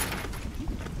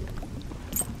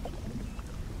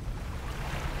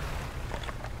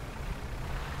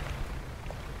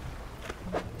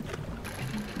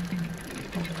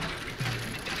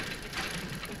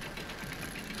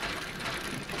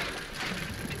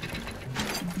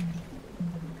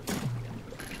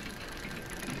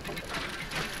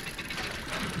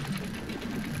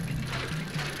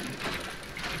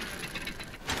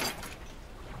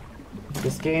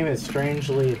 This game is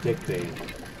strangely addicting.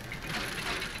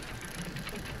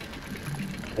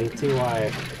 I can see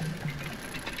why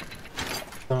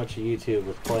much YouTube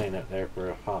was playing it there for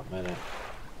a hot minute.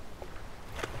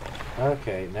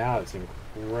 Okay, now it's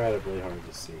incredibly hard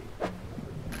to see.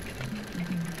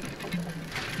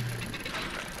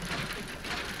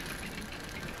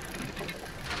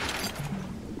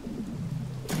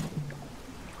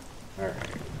 Alright,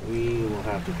 we will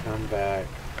have to come back.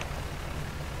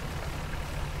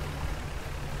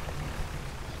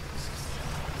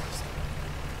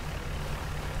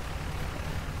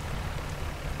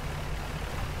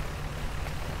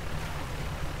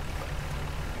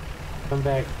 Come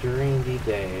back during the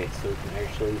day so we can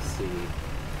actually see.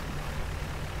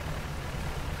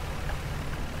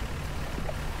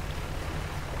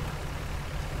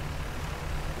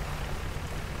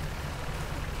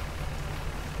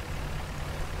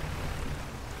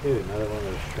 Ooh, another one of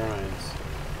those shrines.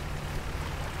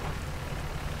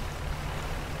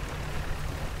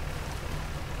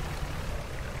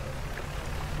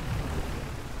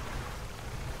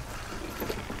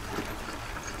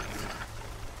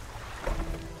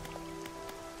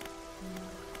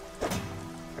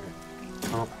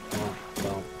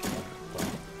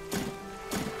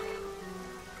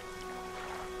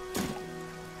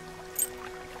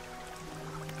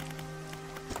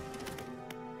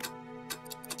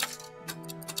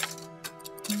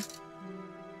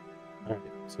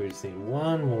 So we just need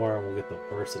one more and we'll get the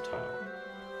versatile.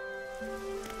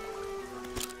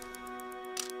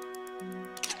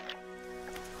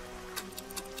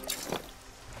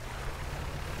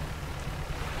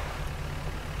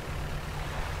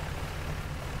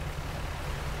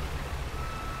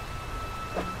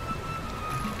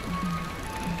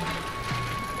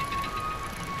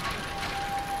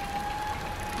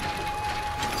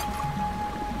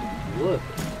 Look.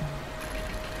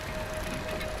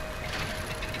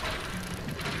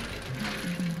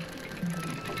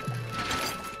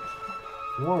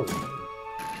 More wood.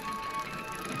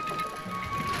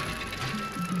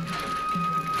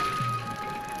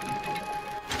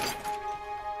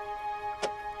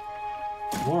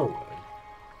 More wood.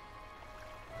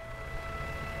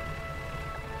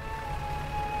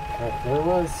 There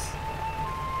was...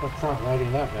 That's not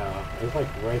lighting up now. It was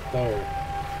like right there.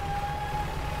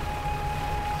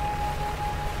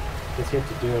 Guess you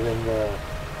have to do it in the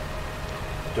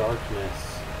darkness.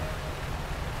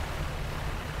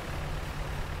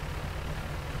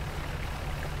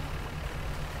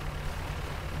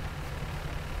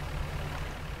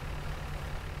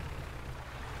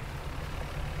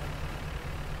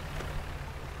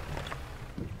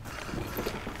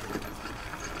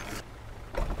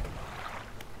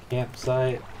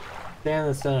 Campsite. Stand in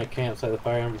the center of the campsite. The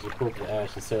fire embers are cool to the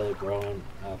ash and steadily growing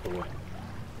out the way.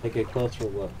 Take a closer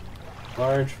look.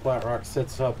 Large flat rock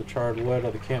sits atop the charred wood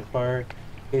of the campfire.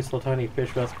 Occasional tiny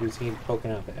fish must be seen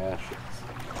poking out the ashes.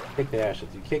 Kick the ashes.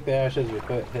 You kick the ashes, your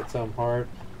foot hits some hard.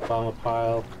 Bottom of the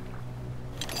pile.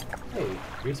 Hey,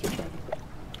 research item.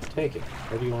 Take it.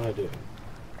 What do you want to do?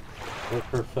 Look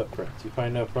for footprints. You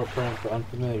find no footprints, but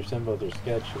unfamiliar symbols are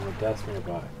sketched in the dust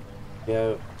nearby.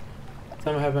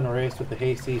 Some have been erased with the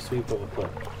hasty sweep of a foot.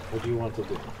 What do you want to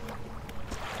do?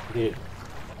 Dude.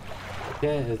 The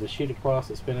tent is a sheet of cloth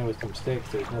suspended with some sticks.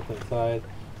 There's nothing inside.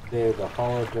 There's a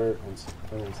hollow dirt and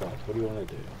stone inside. What do you want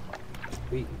to do?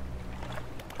 Sweet.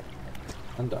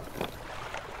 Undone.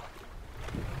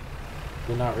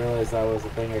 Did not realize that was the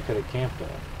thing I could have camped on.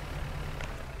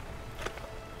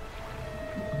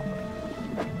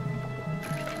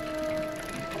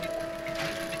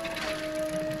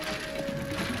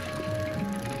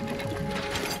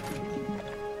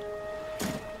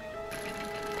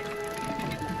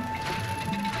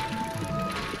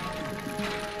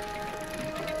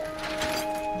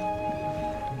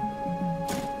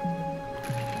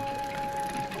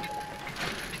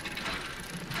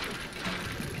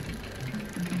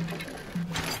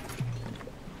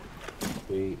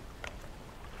 Sweet.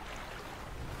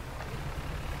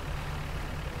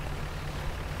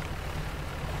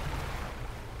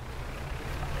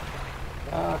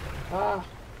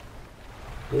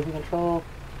 Losing control.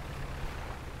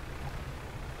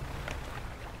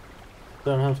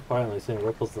 Stone hums quietly, sending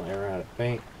ripples in the air around it.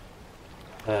 Faint,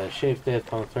 shaped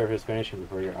death on the surface, vanishing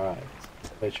before your eyes.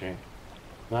 Place your hand.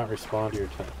 Not respond to your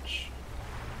touch.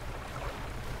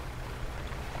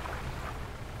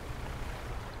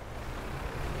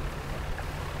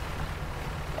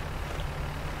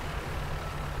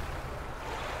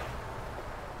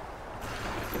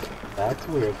 That's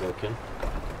weird looking.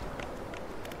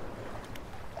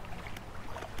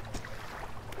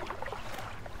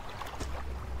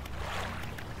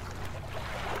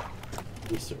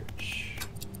 Research.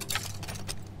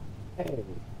 Hey,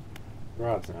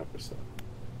 rods now for stuff.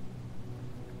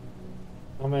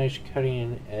 How much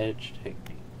cutting edge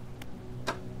technique?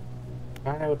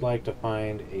 I would like to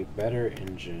find a better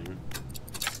engine.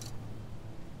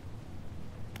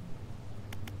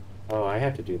 Oh, I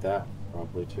have to do that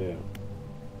probably too.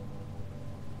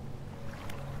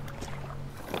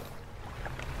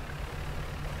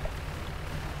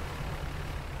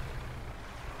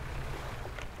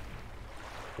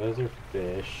 Those are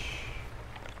fish.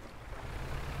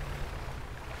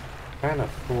 Kind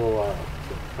of full up,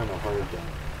 so it's kind of hard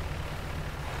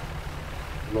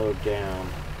to load down.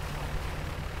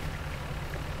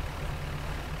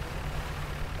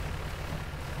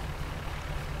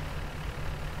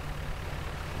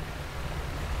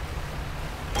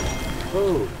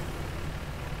 Oh!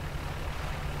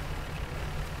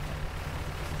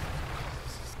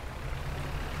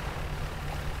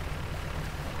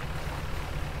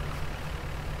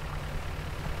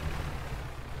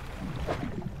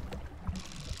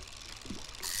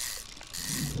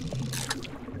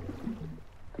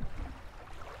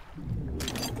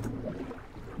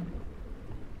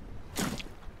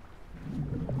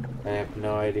 I have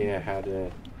no idea how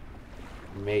to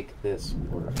make this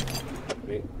work.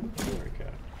 Wait, there we go.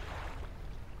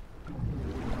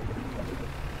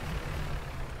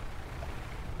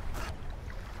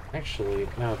 Actually,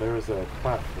 no, there was a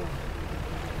platform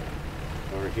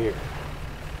over here.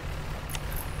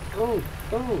 Oh,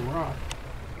 oh, rock.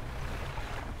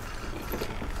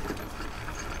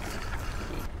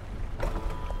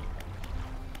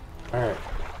 Alright,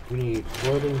 we need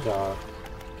floating dock.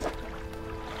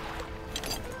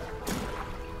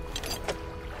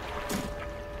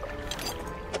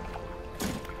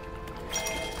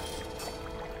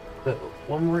 So,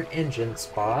 one more engine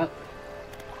spot.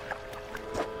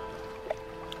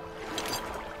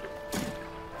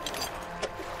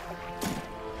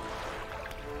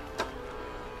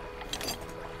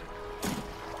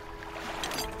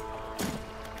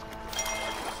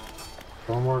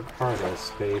 One more cargo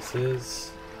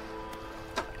spaces.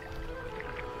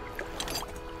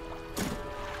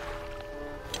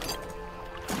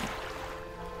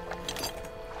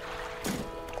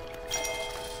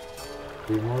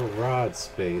 Three more rod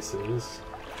spaces.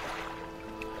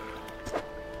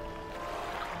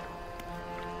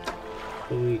 What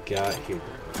do we got here?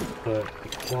 We put the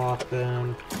cloth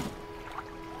in.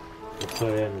 We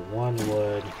put in one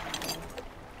wood.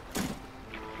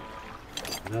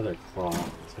 Another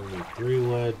cloth. So we need 3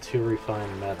 wood, 2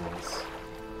 refined metals.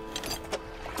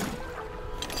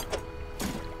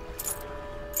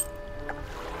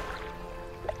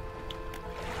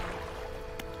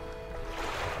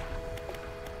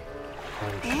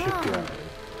 And shipyard.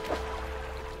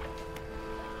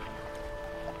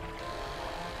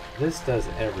 This does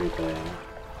everything.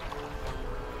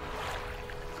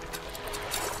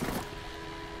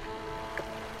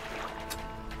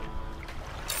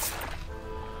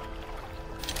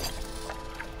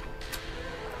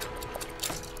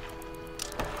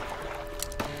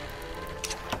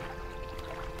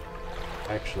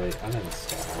 Actually,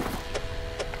 uninstall.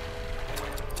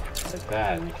 Like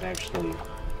that, and you can actually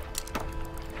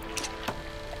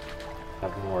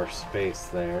have more space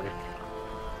there.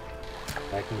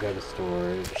 I can go to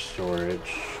storage.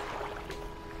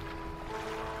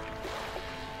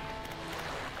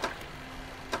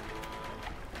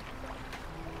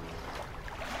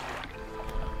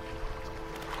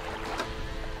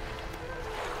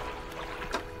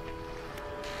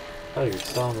 Oh, you're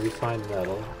selling refined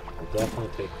metal. I'll definitely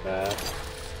take that.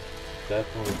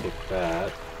 Definitely take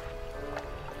that.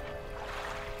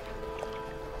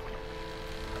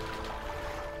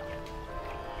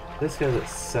 This goes at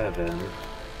 7.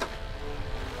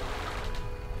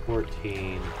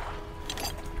 14.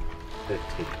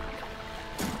 15.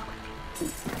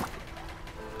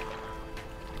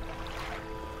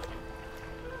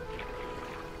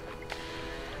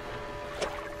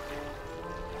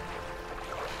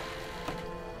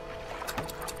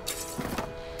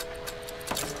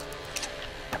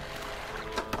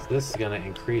 This is going to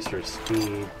increase her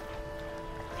speed.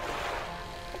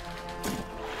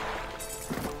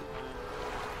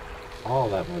 All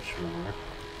that much more.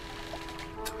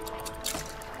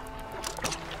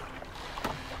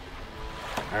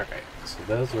 Alright, so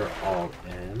those are all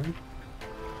in.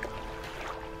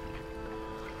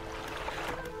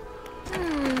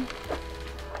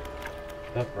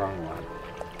 Oh, wrong one.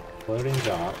 Floating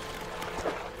dock.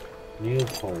 New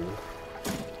hole.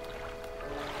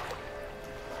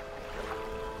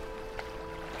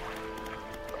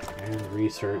 And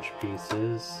research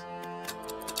pieces.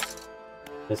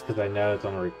 Just because I know it's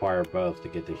going to require both to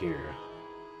get to here.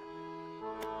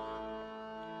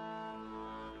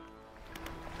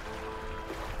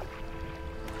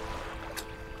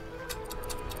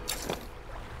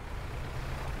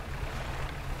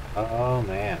 Oh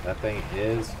man, that thing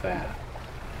is fat.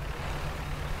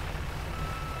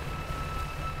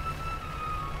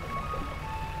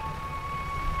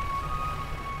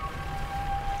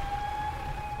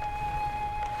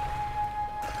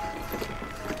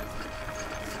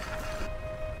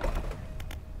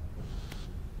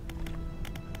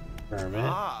 Hermit.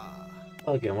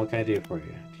 Well, again, what can I do for you?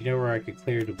 Do you know where I could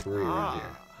clear debris around here?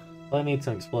 Well, I need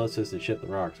some explosives to ship the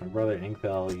rocks. My brother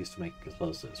Inkbell used to make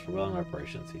explosives for welding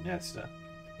operations. He nesta.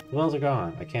 The wells are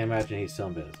gone. I can't imagine he's still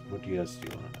in business. What do you guys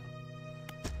do want to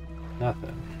know?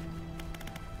 Nothing.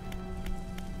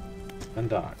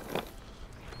 Undock.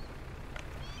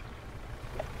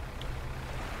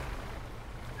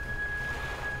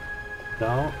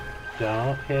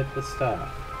 Don't hit the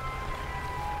stuff.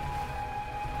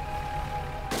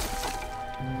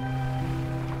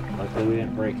 Luckily we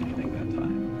didn't break anything that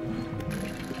time.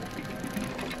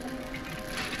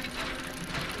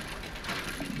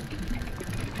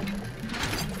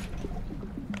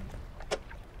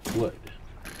 Wood.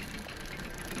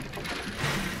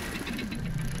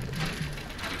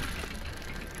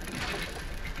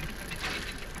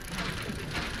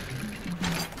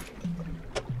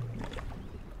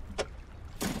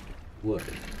 Wood.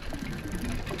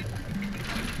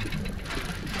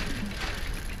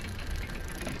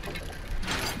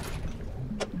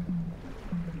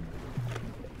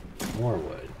 More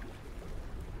wood.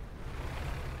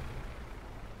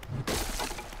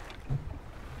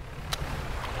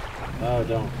 Oh,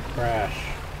 don't crash.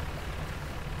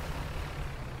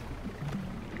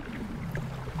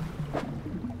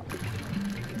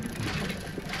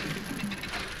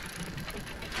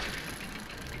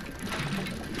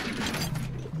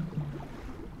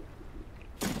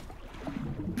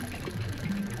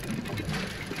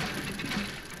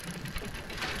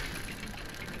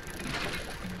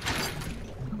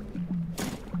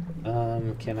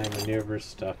 Can I maneuver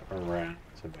stuff around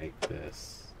to make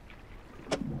this?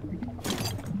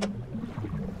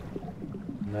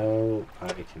 No,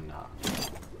 I cannot.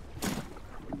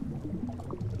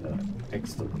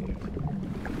 X to leave.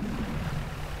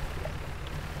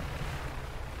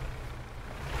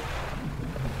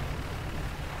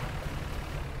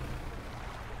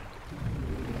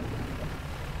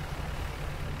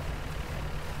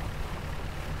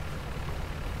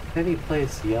 Then he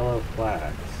placed yellow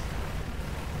flags.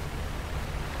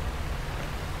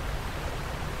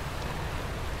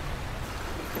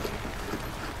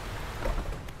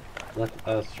 Let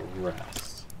us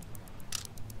rest.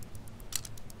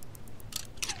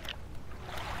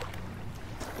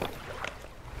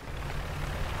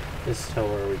 This is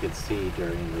where we could see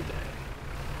during the day.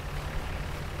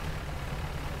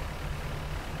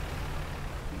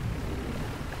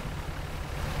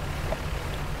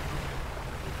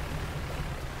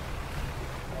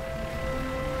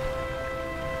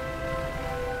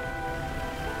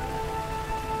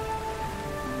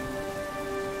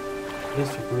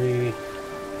 This debris.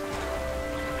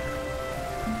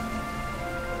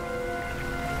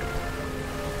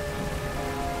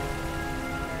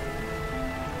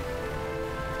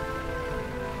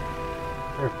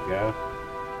 There we go.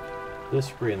 This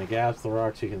debris in the gaps of the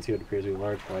rocks, you can see what appears to be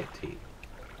large white teeth.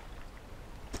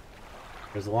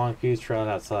 There's a long fuse trailing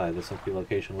outside. This must be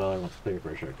location Weller wants to clear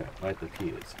for a shortcut. Light the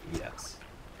fuse. Yes.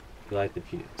 You light the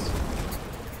fuse.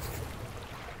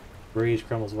 Breeze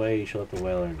crumbles away, you should let the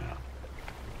whaler know.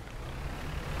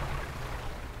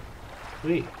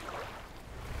 Sweet.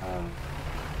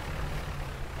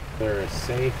 There a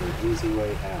safe or easy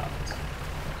way out?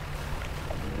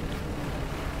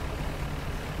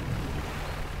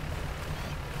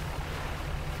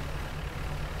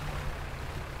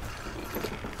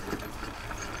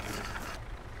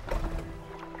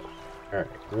 Alright,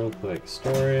 real quick,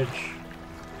 storage.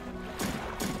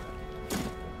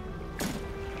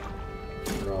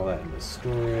 Put all that into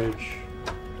storage.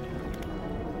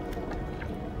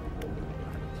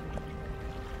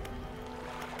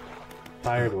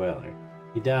 Tired whaler.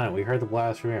 You down it. We heard the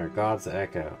blast from here. God's the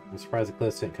echo. I'm surprised the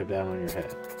cliffs didn't come down on your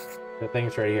head. Good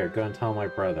thing's right here. Go and tell my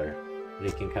brother that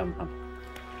he can come home.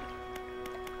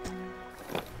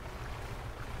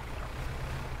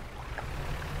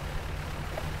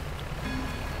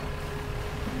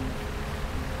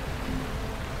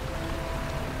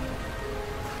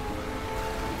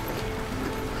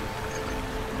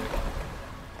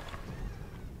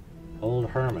 Old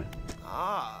hermit.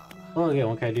 Well, again,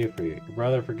 what can I do for you? Your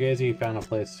brother forgives you, he found a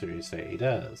place to stay. He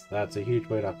does. That's a huge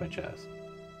weight off my chest.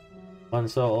 One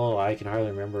so old, I can hardly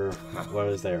remember what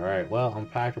was there. Alright, well, I'm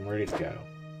packed, I'm ready to go.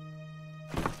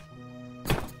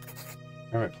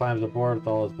 Hermit climbs aboard with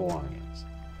all his belongings.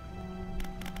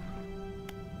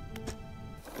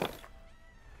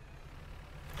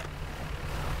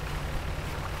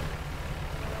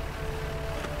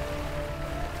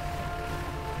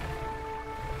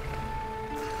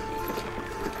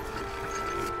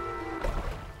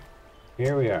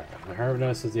 Here we are. The hermit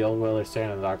notices the old whaler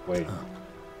standing in the dock waiting.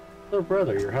 Little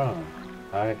brother, you're home.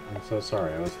 I'm so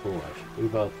sorry. I was foolish. We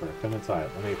both were. Come inside.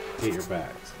 Let me get your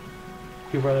bags.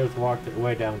 Two brothers walked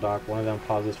away down the dock. One of them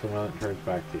pauses for a moment and turns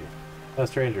back to you. Oh,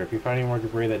 stranger, if you find any more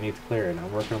debris that needs clearing,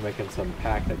 I'm working on making some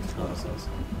packed explosives.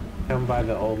 Come by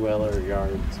the old whaler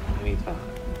yards anytime.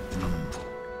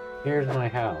 Here's my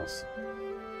house.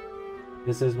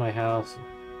 This is my house.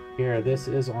 Here, this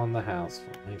is on the house.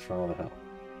 Thanks for all the help.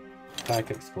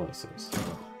 Pack explosives.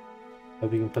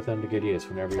 Hope you can put them to good use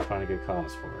whenever you find a good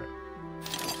cause for it.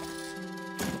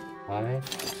 I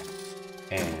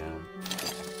am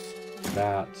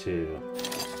about to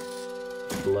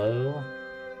blow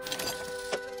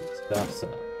stuff up.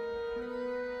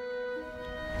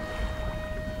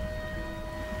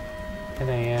 10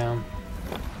 a.m.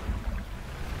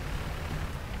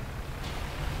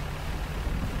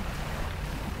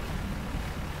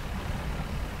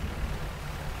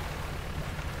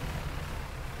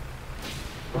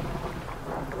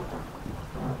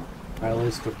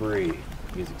 Release debris.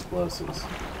 Use explosives.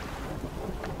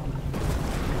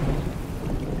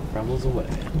 Crumbles away.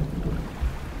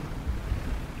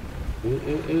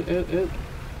 Ooh.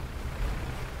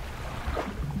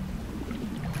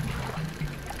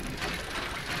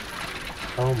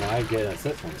 Oh my goodness,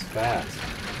 this one's fast.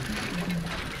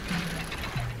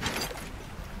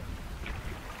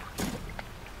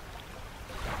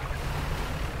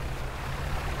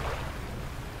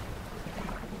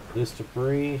 Loose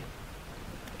debris.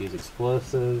 Use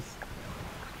explosives.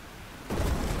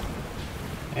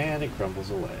 And it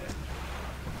crumbles away.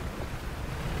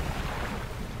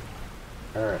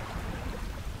 Alright.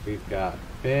 We've got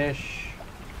fish.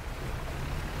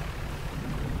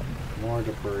 More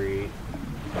debris.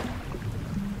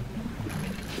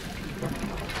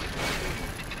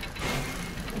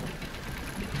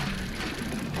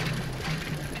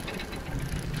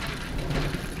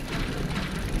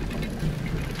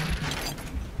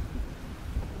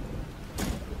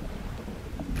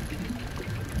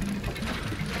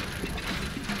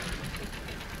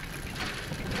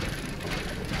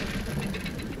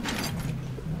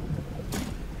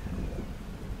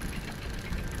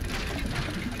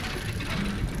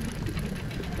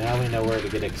 Now we know where to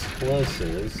get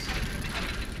explosives.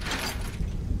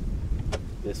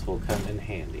 This will come in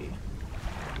handy.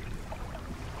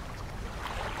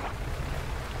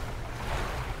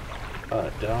 Oh,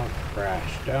 don't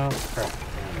crash. Don't crash.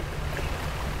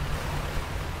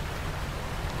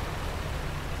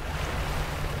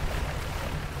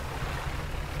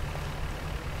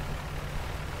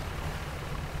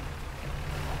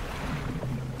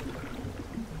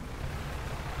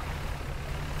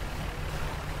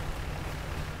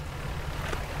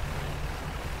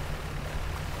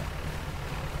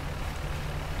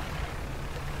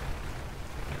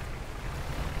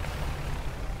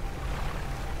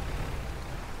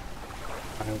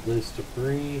 Loose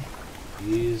debris,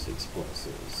 use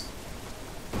explosives.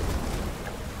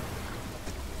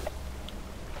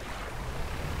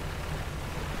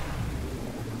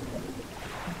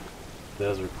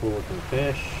 Those are cool looking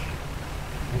fish.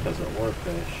 I think those are war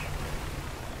fish.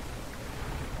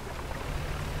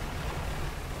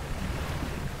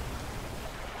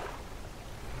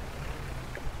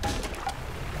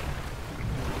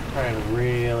 Trying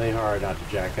really hard not to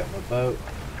jack up my boat.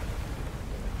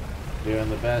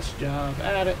 Doing the best job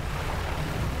at it.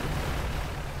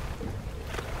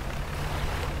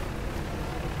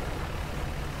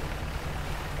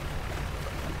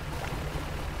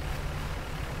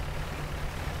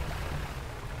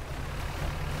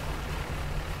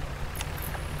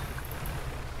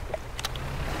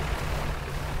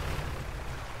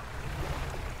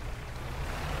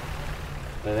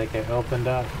 I think I opened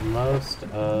up most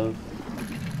of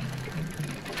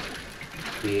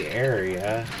the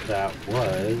area that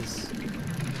was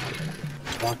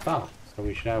blocked off, so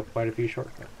we should have quite a few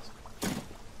shortcuts.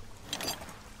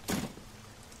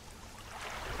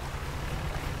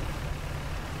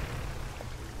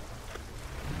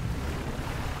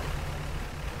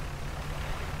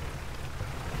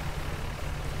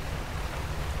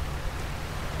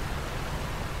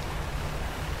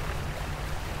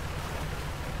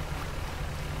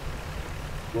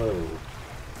 Whoa.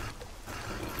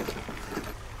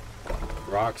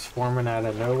 Rocks forming out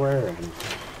of nowhere and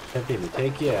attempting to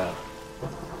take you out.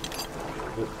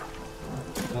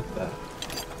 Not that.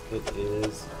 It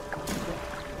is that.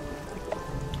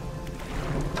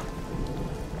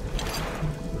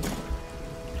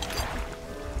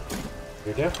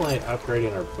 We're definitely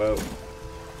upgrading our boat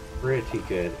pretty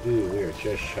good. Ooh, we are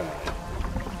just shy.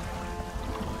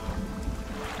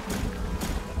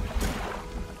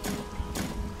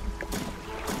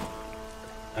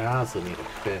 I honestly need a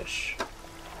fish.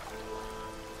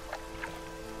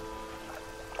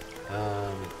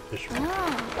 Fish.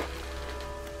 Oh.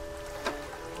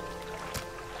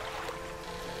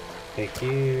 Take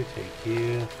you, take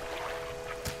you.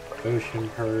 Ocean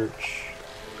perch.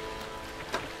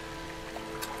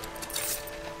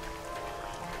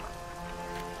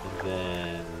 And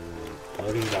then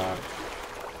loading dock.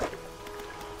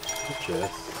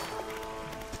 Purchase.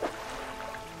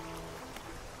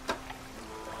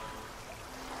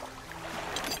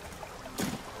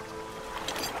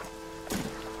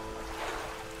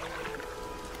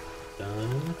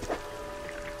 Done.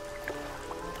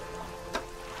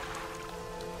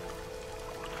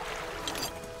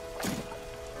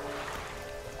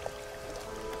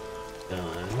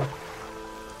 Done.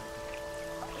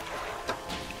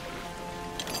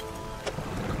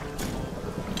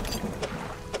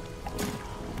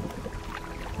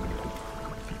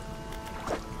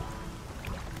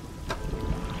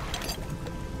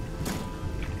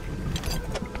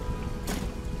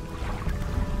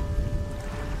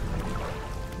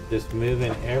 Just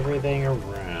moving everything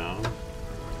around.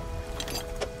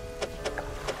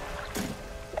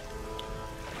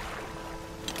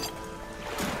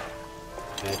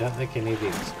 I don't think I need the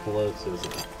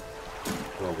explosives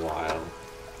for a while.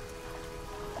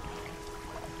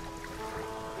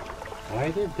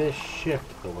 Why did this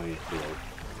shift the way it did?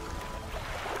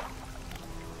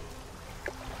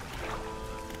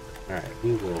 Alright,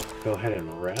 we will go ahead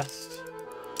and rest.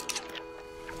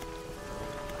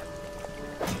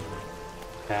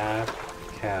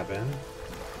 Cabin.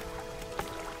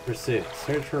 Pursuit.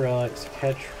 Search for relics,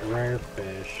 catch rare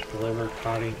fish, deliver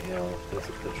Howdy All,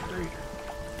 visit the trader.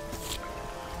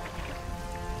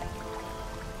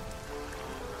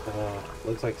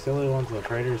 Looks like silly ones on the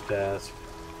trader's desk.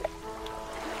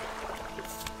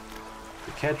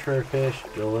 To catch rare fish,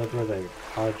 deliver the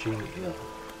Howdy All.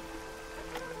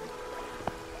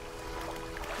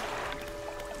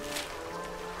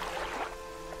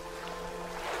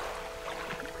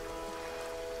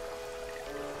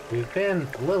 We've been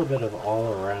a little bit of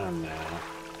all around now.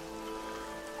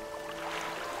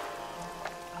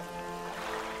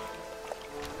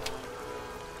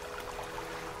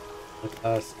 Let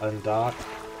us undock.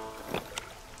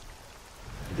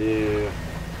 Do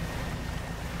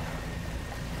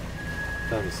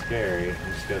something scary and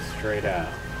just go straight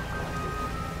out.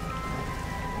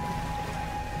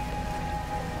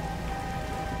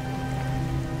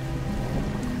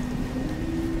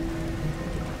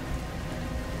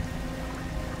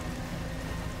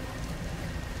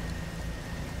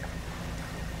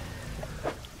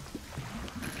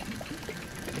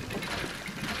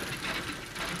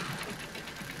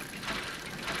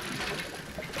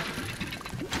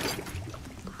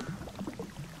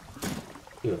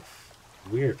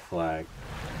 Weird flag.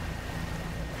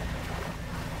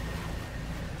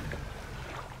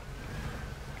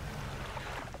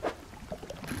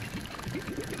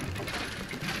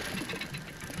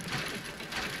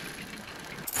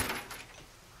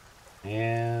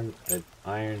 And an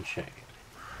iron chain.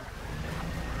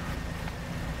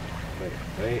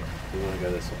 Wait, we want to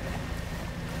go this way.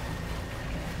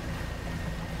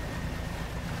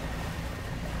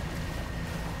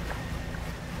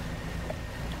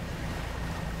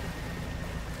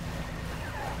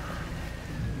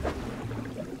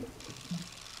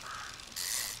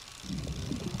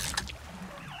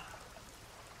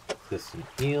 This and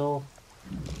heal.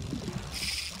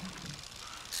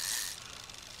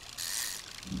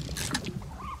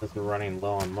 Because we're running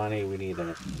low on money, we need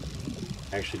to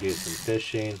actually do some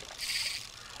fishing.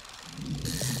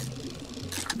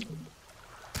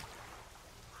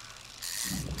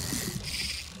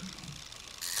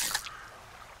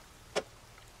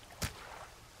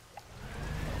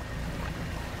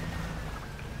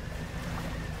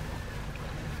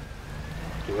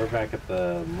 We're back at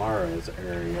the Mara's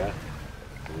area,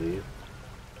 I believe.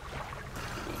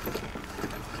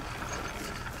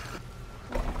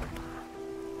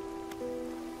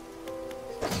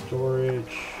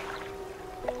 Storage.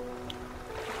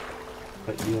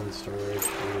 Put you in storage,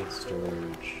 you in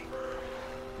storage.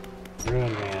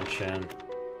 Ruin mansion.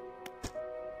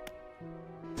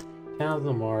 Towns of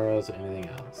the Maras, anything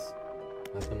else?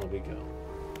 Nothing will be going.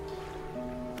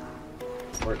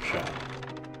 Workshop.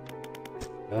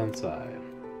 Inside.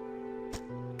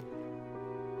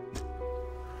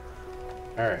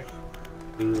 Alright.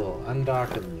 We will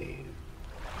undock and leave.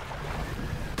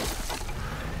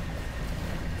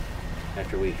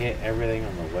 After we hit everything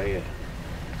on the way in.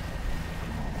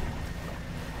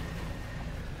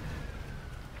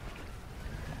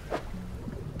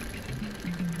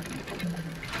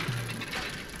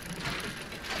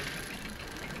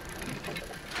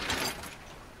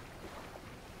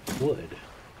 wood.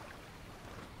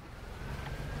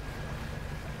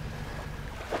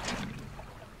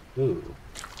 Ooh.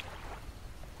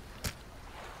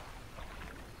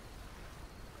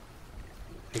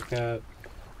 Pick up.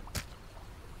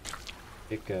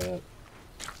 Pick up.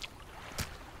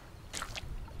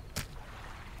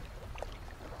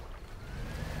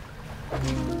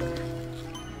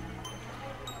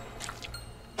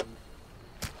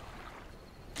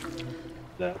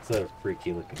 That's a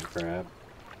freaky looking crab.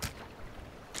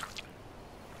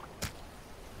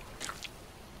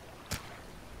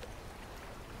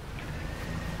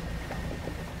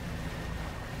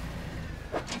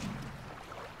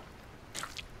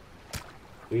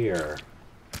 We are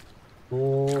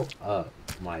full up,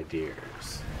 my dears.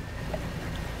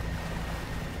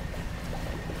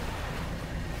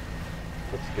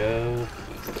 Let's go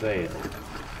sail.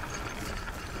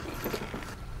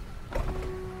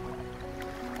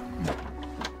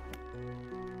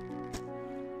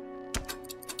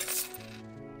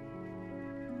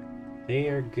 They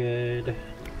are good.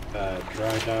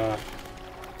 Dry dock.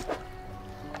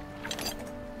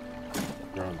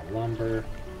 Throw on the lumber.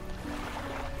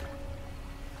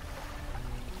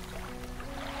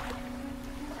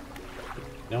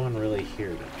 No one really here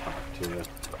to talk to.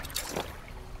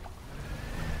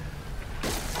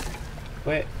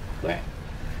 Wait, wait.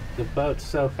 The boat's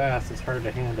so fast it's hard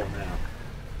to handle now.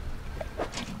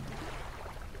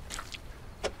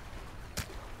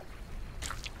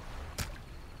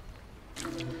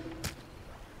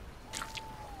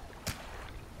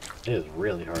 It is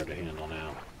really hard to handle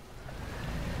now.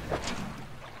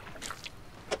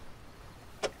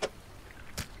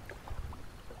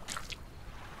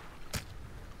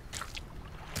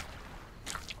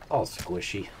 All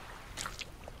squishy.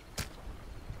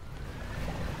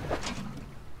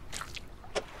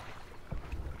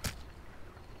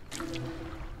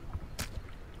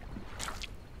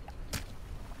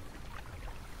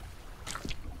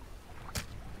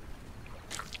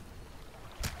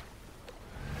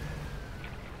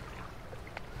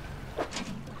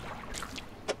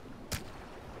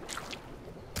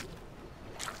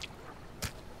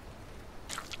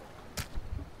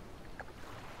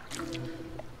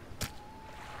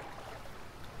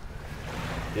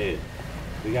 Dude,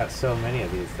 we got so many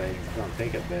of these things, it's gonna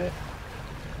take a bit.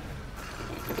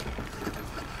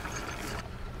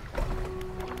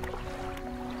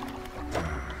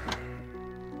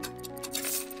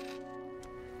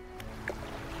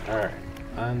 Alright,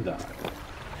 undock.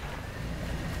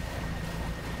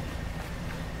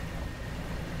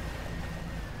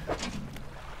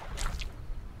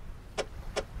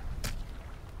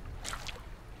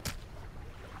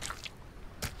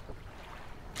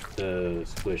 So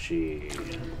squishy.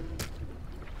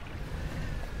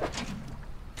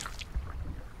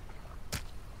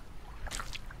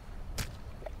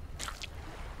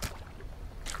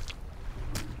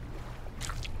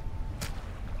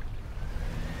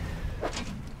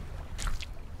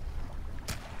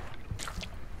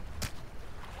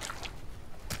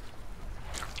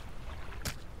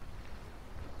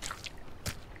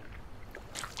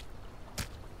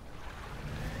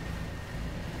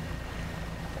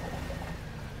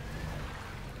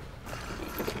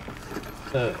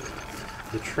 So,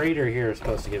 the trader here is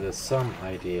supposed to give us some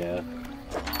idea.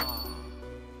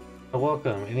 Oh,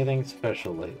 welcome. Anything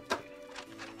special lately?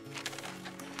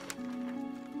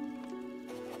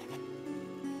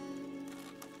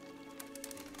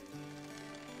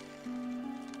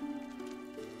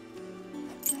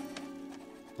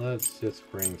 Let's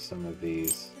just bring some of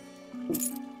these.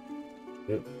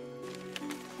 Yep.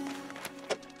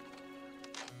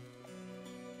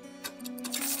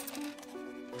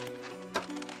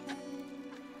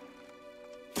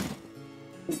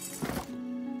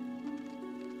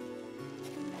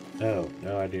 Oh,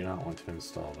 no, I do not want to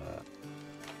install that.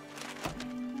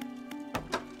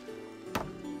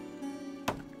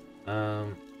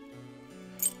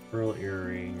 Pearl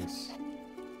earrings.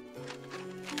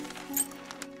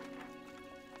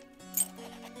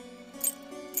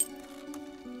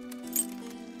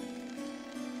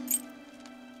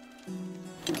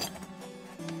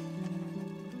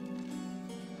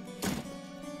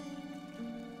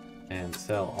 And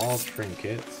sell all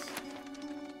trinkets.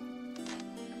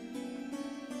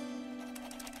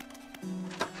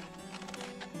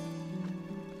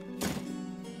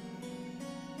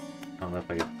 I don't know if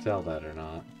I can sell that or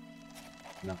not.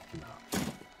 No, no.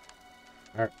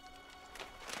 Alright.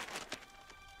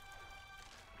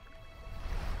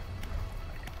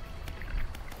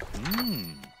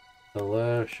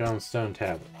 Hello, shown stone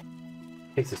tablet.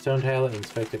 Takes the stone tablet,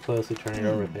 inspect it closely, turn it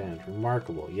over with hand.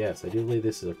 Remarkable. Yes, I do believe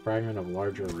this is a fragment of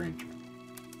larger arrangement.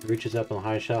 He reaches up on the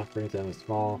high shelf, brings down a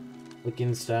small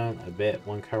looking stone, a bit,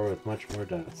 one covered with much more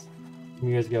dust. Some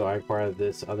years ago, I acquired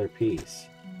this other piece.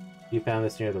 You found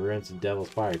this near the ruins of Devil's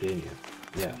Fire, didn't you?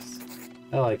 Yes.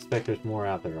 Hell, I expect there's more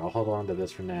out there. I'll hold on to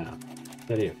this for now.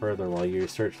 Study it further while you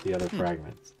search the other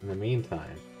fragments. In the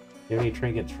meantime, do you have any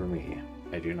trinkets for me?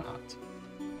 I do not.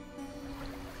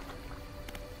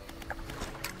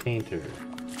 Painter.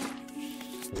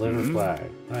 Deliver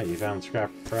flag. Ah, you found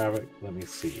scrap fabric? Let me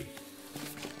see.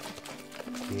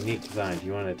 Unique design. Do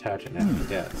you want to attach it now?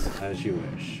 Yes, as you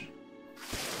wish.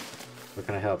 What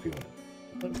can I help you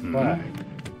with? Flag.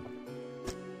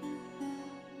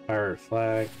 Pirate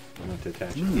flag. I want to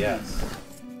attach it. Yes.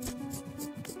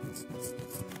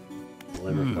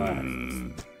 Deliver flag.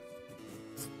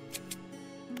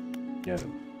 Go.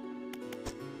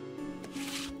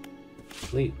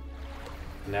 Complete.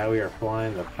 Now we are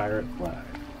flying the pirate flag.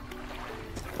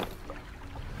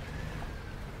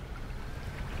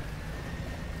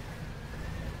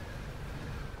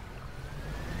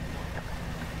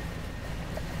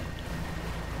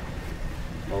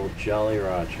 Old Jolly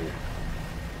Roger.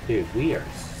 Dude, we are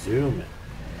zooming.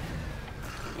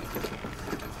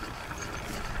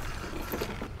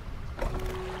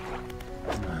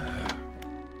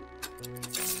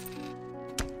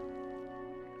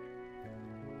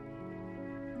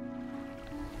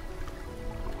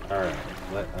 Alright,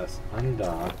 let us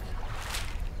undock.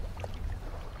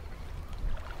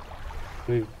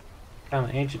 We've found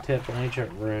the ancient temple,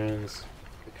 ancient ruins.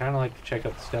 We kind of like to check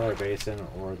out the Stellar Basin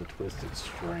or the Twisted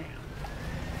Strand.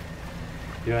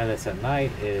 Doing this at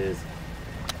night is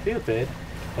stupid,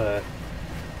 but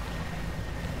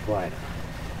why not?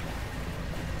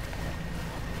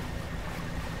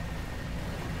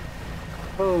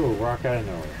 Oh, rock out of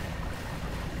nowhere.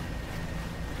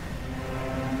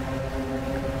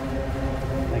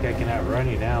 I think I can outrun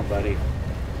you now, buddy.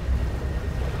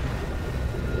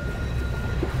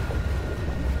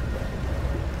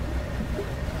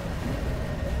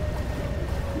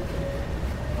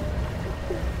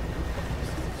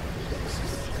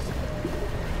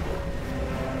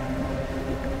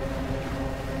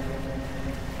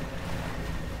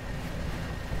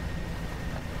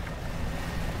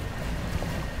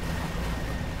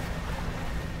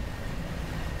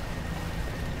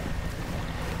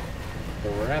 So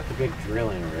we're at the big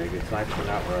drilling rig. It's actually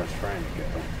not where I was trying to go.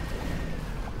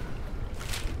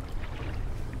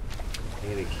 I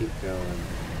need to keep going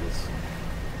this.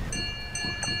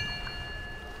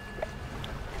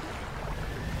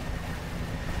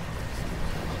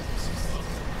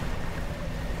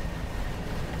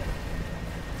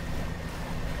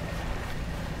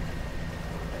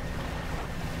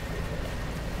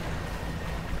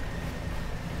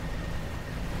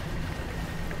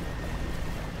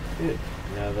 Dude,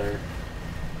 another.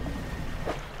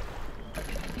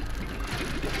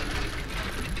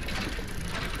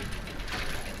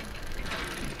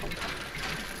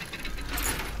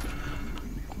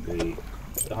 The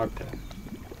dog tag.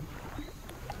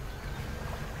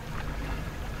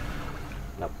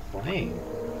 And a plane.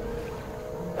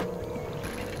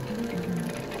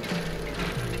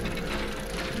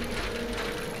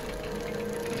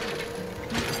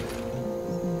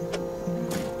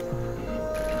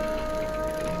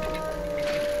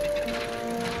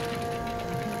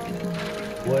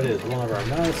 What is one of our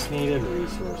most needed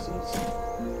resources?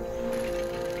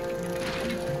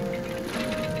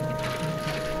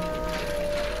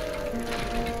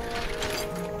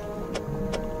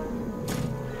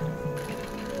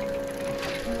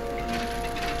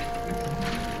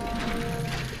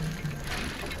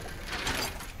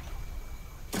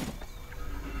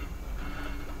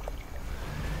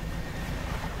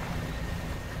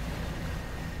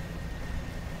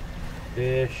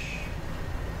 Fish.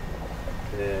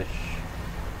 Fish.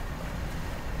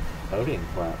 Boating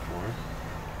platform.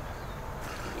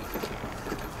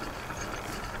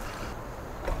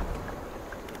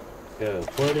 Go.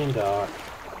 Floating dock.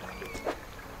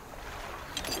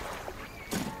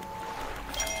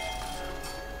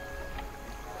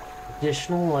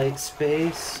 Additional light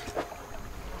space.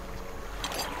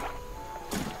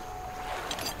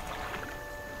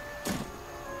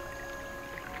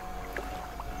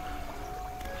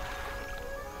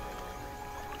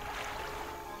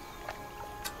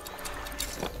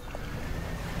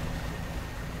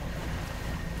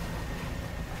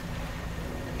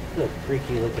 A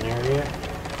freaky looking area.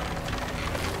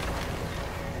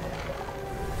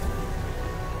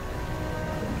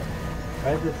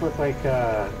 Why does this look like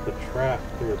the trap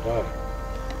for your boat?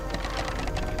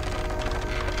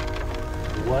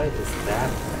 What is that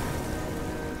thing?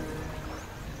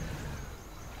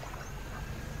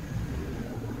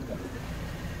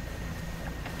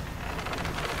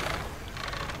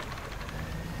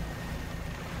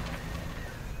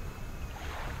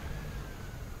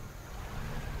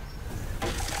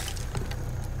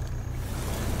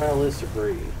 Pile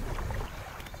debris.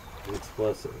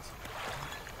 Explosives.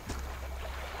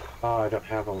 Oh, I don't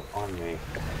have them on me.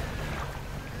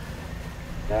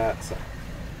 That's...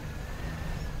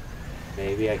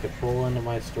 Maybe I could pull into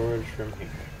my storage from here.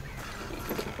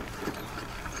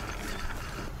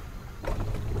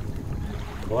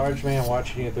 A large man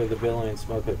watching you through the billowing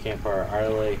smoke of the campfire,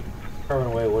 idly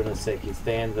carving away wood and stick. He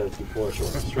stands as before shore.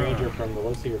 A stranger, from the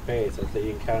looks of your face, I say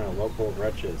you encounter local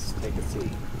wretches. Take a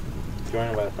seat.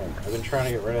 Joining by the fire. I've been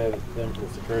trying to get rid of them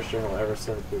since the first general ever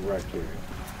since we wrecked here.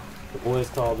 The boys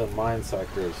called them mine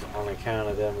suckers on account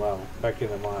of them while infecting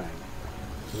the mine.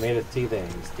 They made us see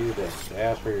things, do things. They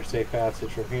asked for your safe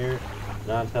passage from here,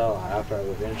 not until after I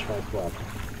was finished my club.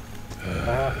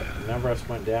 A number of us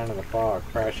went down in the fog,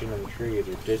 crashing in the trees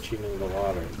or ditching into the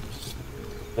water.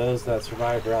 Those that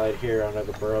survived rallied here under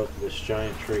the burrows of this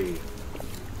giant tree.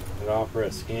 It offered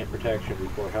us scant protection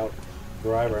before help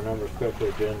arrive. Our numbers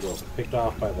quickly dwindled, picked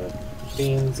off by the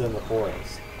fiends in the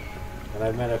forest. And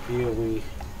I've met a few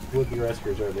would-be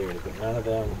rescuers over there, but none of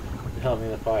them would help me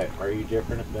in the fight. Are you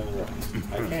different than the rest?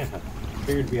 I can't help.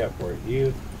 Figured to be up for it.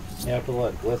 You have to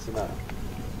listen up.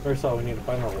 First of all, we need to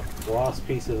find the lost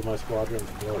pieces of my squadron's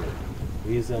order.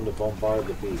 We use them to bombard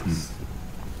the beasts.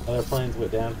 Other planes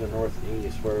went down to the north and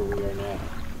east where we are now.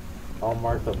 I'll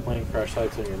mark the plane crash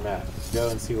sites on your map. Go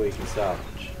and see what you can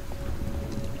salvage.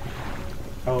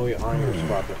 How will we honor your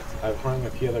squadrons? I've hung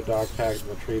a few other dog tags in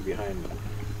the tree behind me.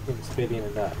 It's fitting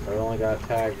enough. I've only got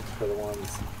tags for the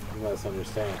ones you must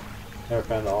understand. Never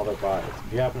found all their bodies.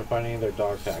 If you happen to find any of their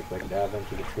dog tags, I can add them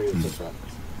to the tree with the friends.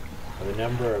 A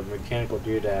number of mechanical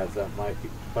doodads that might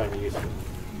find useful.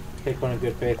 Take one in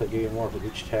good faith, I'll give you more for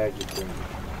each tag you bring me.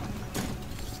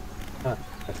 Huh,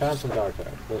 I found some dog tags.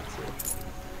 Let's see.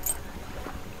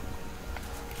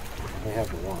 I have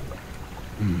one.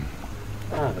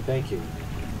 Ah, thank you.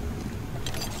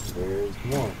 There's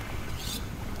more.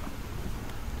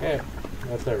 Okay,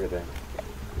 that's everything.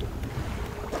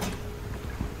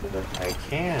 But I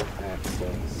can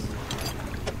access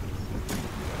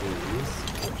these.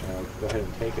 I'll go ahead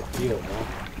and take a few of them.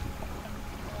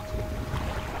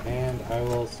 And I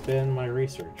will spend my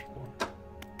research for.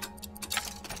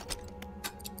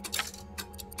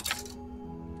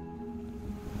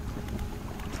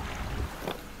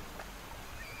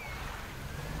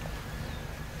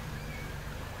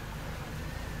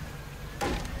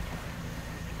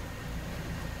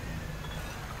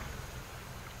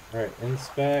 Alright,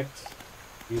 inspect.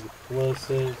 View the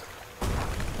explosives.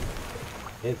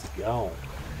 It's gone.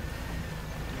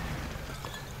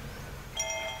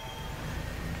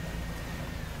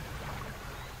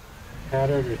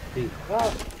 Powdered or steep?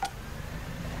 Oh!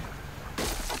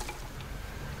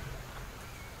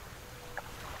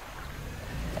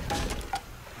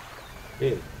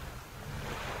 Dude.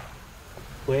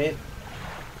 Quit.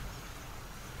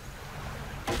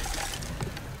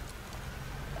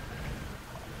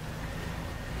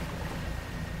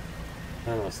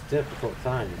 The most difficult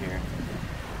time here.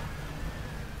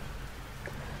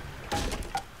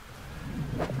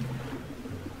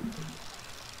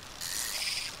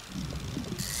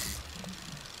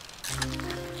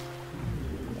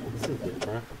 This is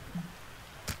different.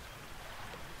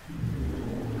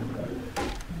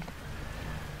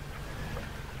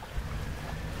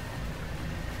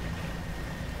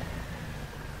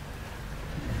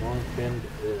 Long pinned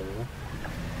ill.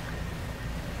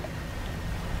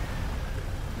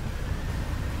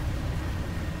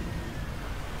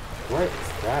 What is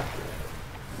that thing?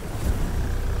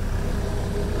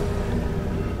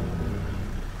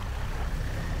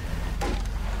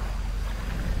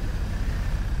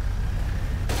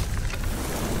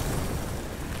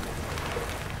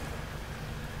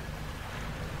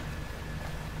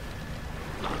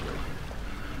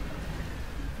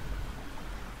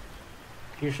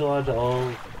 Fuselage of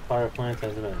all fire plants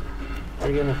has been. Are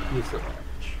you gonna fuselage?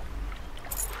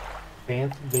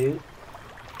 Pants, boot.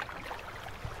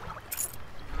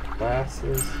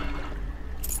 Glasses,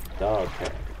 dog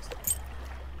tags.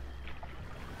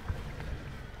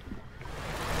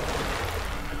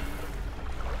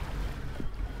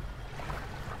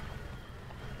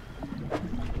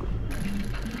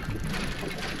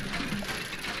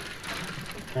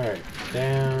 Alright,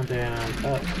 down, down,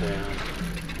 up, down.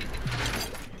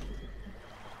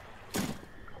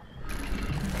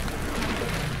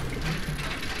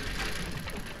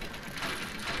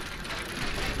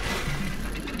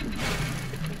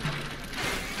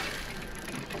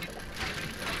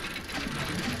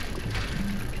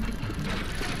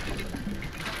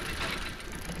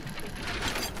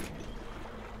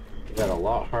 Got a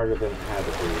lot harder than it had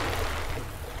to be.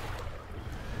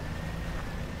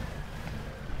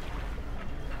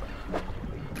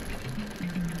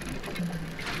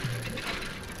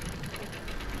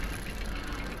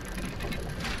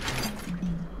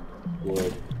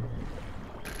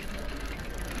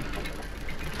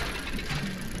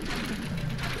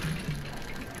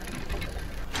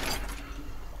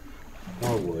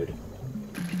 mode.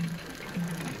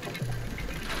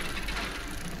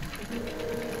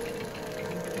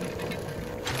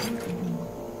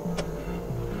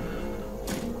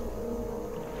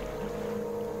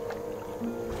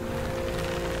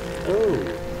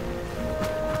 Oh!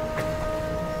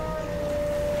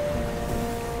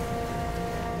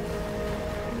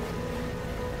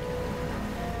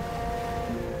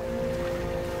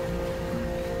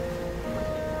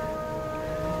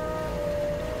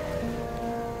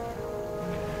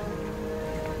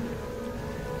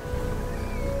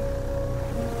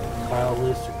 File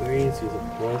loose degrees, use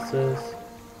explosives.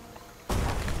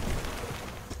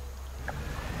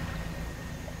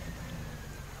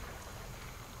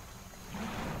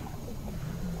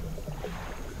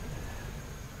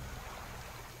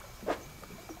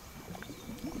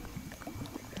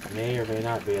 May or may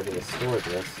not be able to store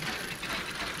this.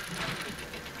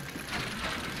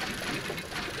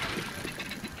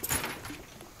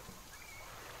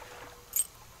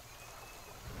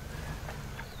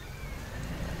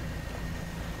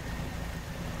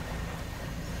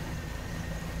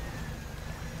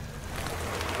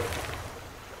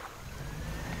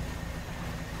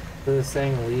 So this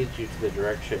thing leads you to the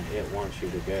direction it wants you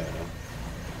to go.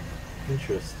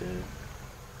 Interesting.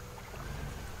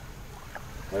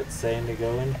 Let's say to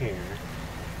go in here.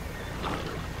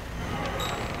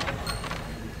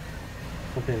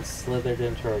 Something slithered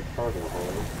into our cargo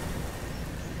hold.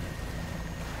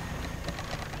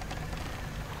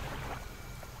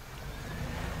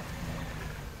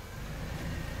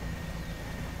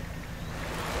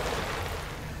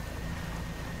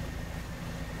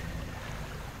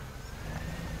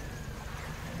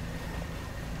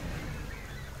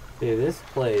 Yeah, this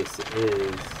place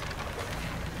is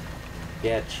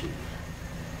sketchy.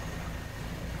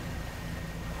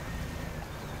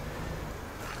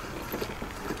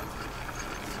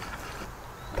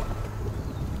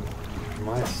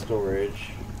 My storage.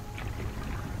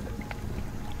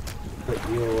 Put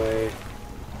you away.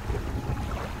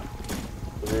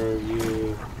 Throw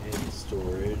you in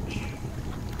storage.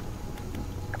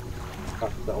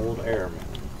 Got the old airman.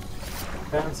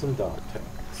 Found some dog tags.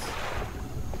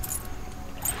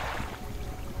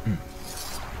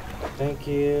 Thank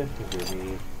you for giving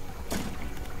me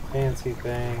fancy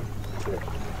thing. Good.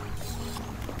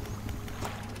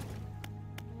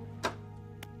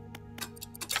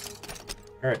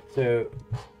 Alright, so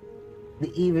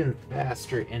the even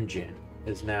faster engine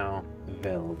is now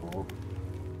available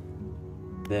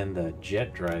than the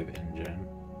jet drive engine.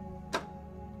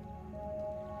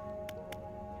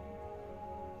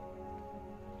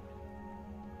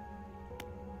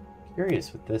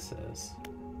 Curious what this is.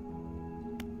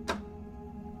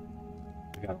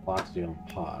 We got a lot to do on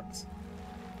pods.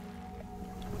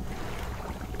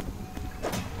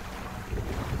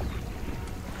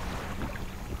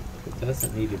 It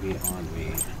doesn't need to be on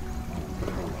me. I'll put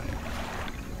it away.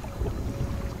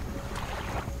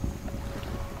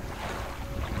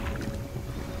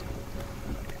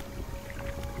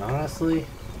 And honestly,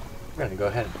 we're gonna go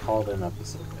ahead and call it an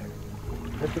episode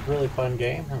there. It's a really fun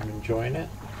game. I'm enjoying it.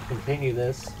 Continue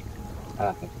this.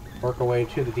 Work our way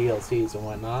to the DLCs and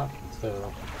whatnot.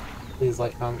 So please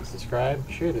like, comment, subscribe,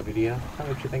 share the video. Tell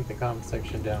me what you think in the comment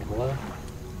section down below.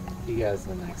 See you guys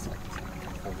in the next episode.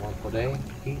 Have a wonderful day,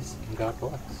 peace, and God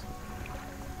bless.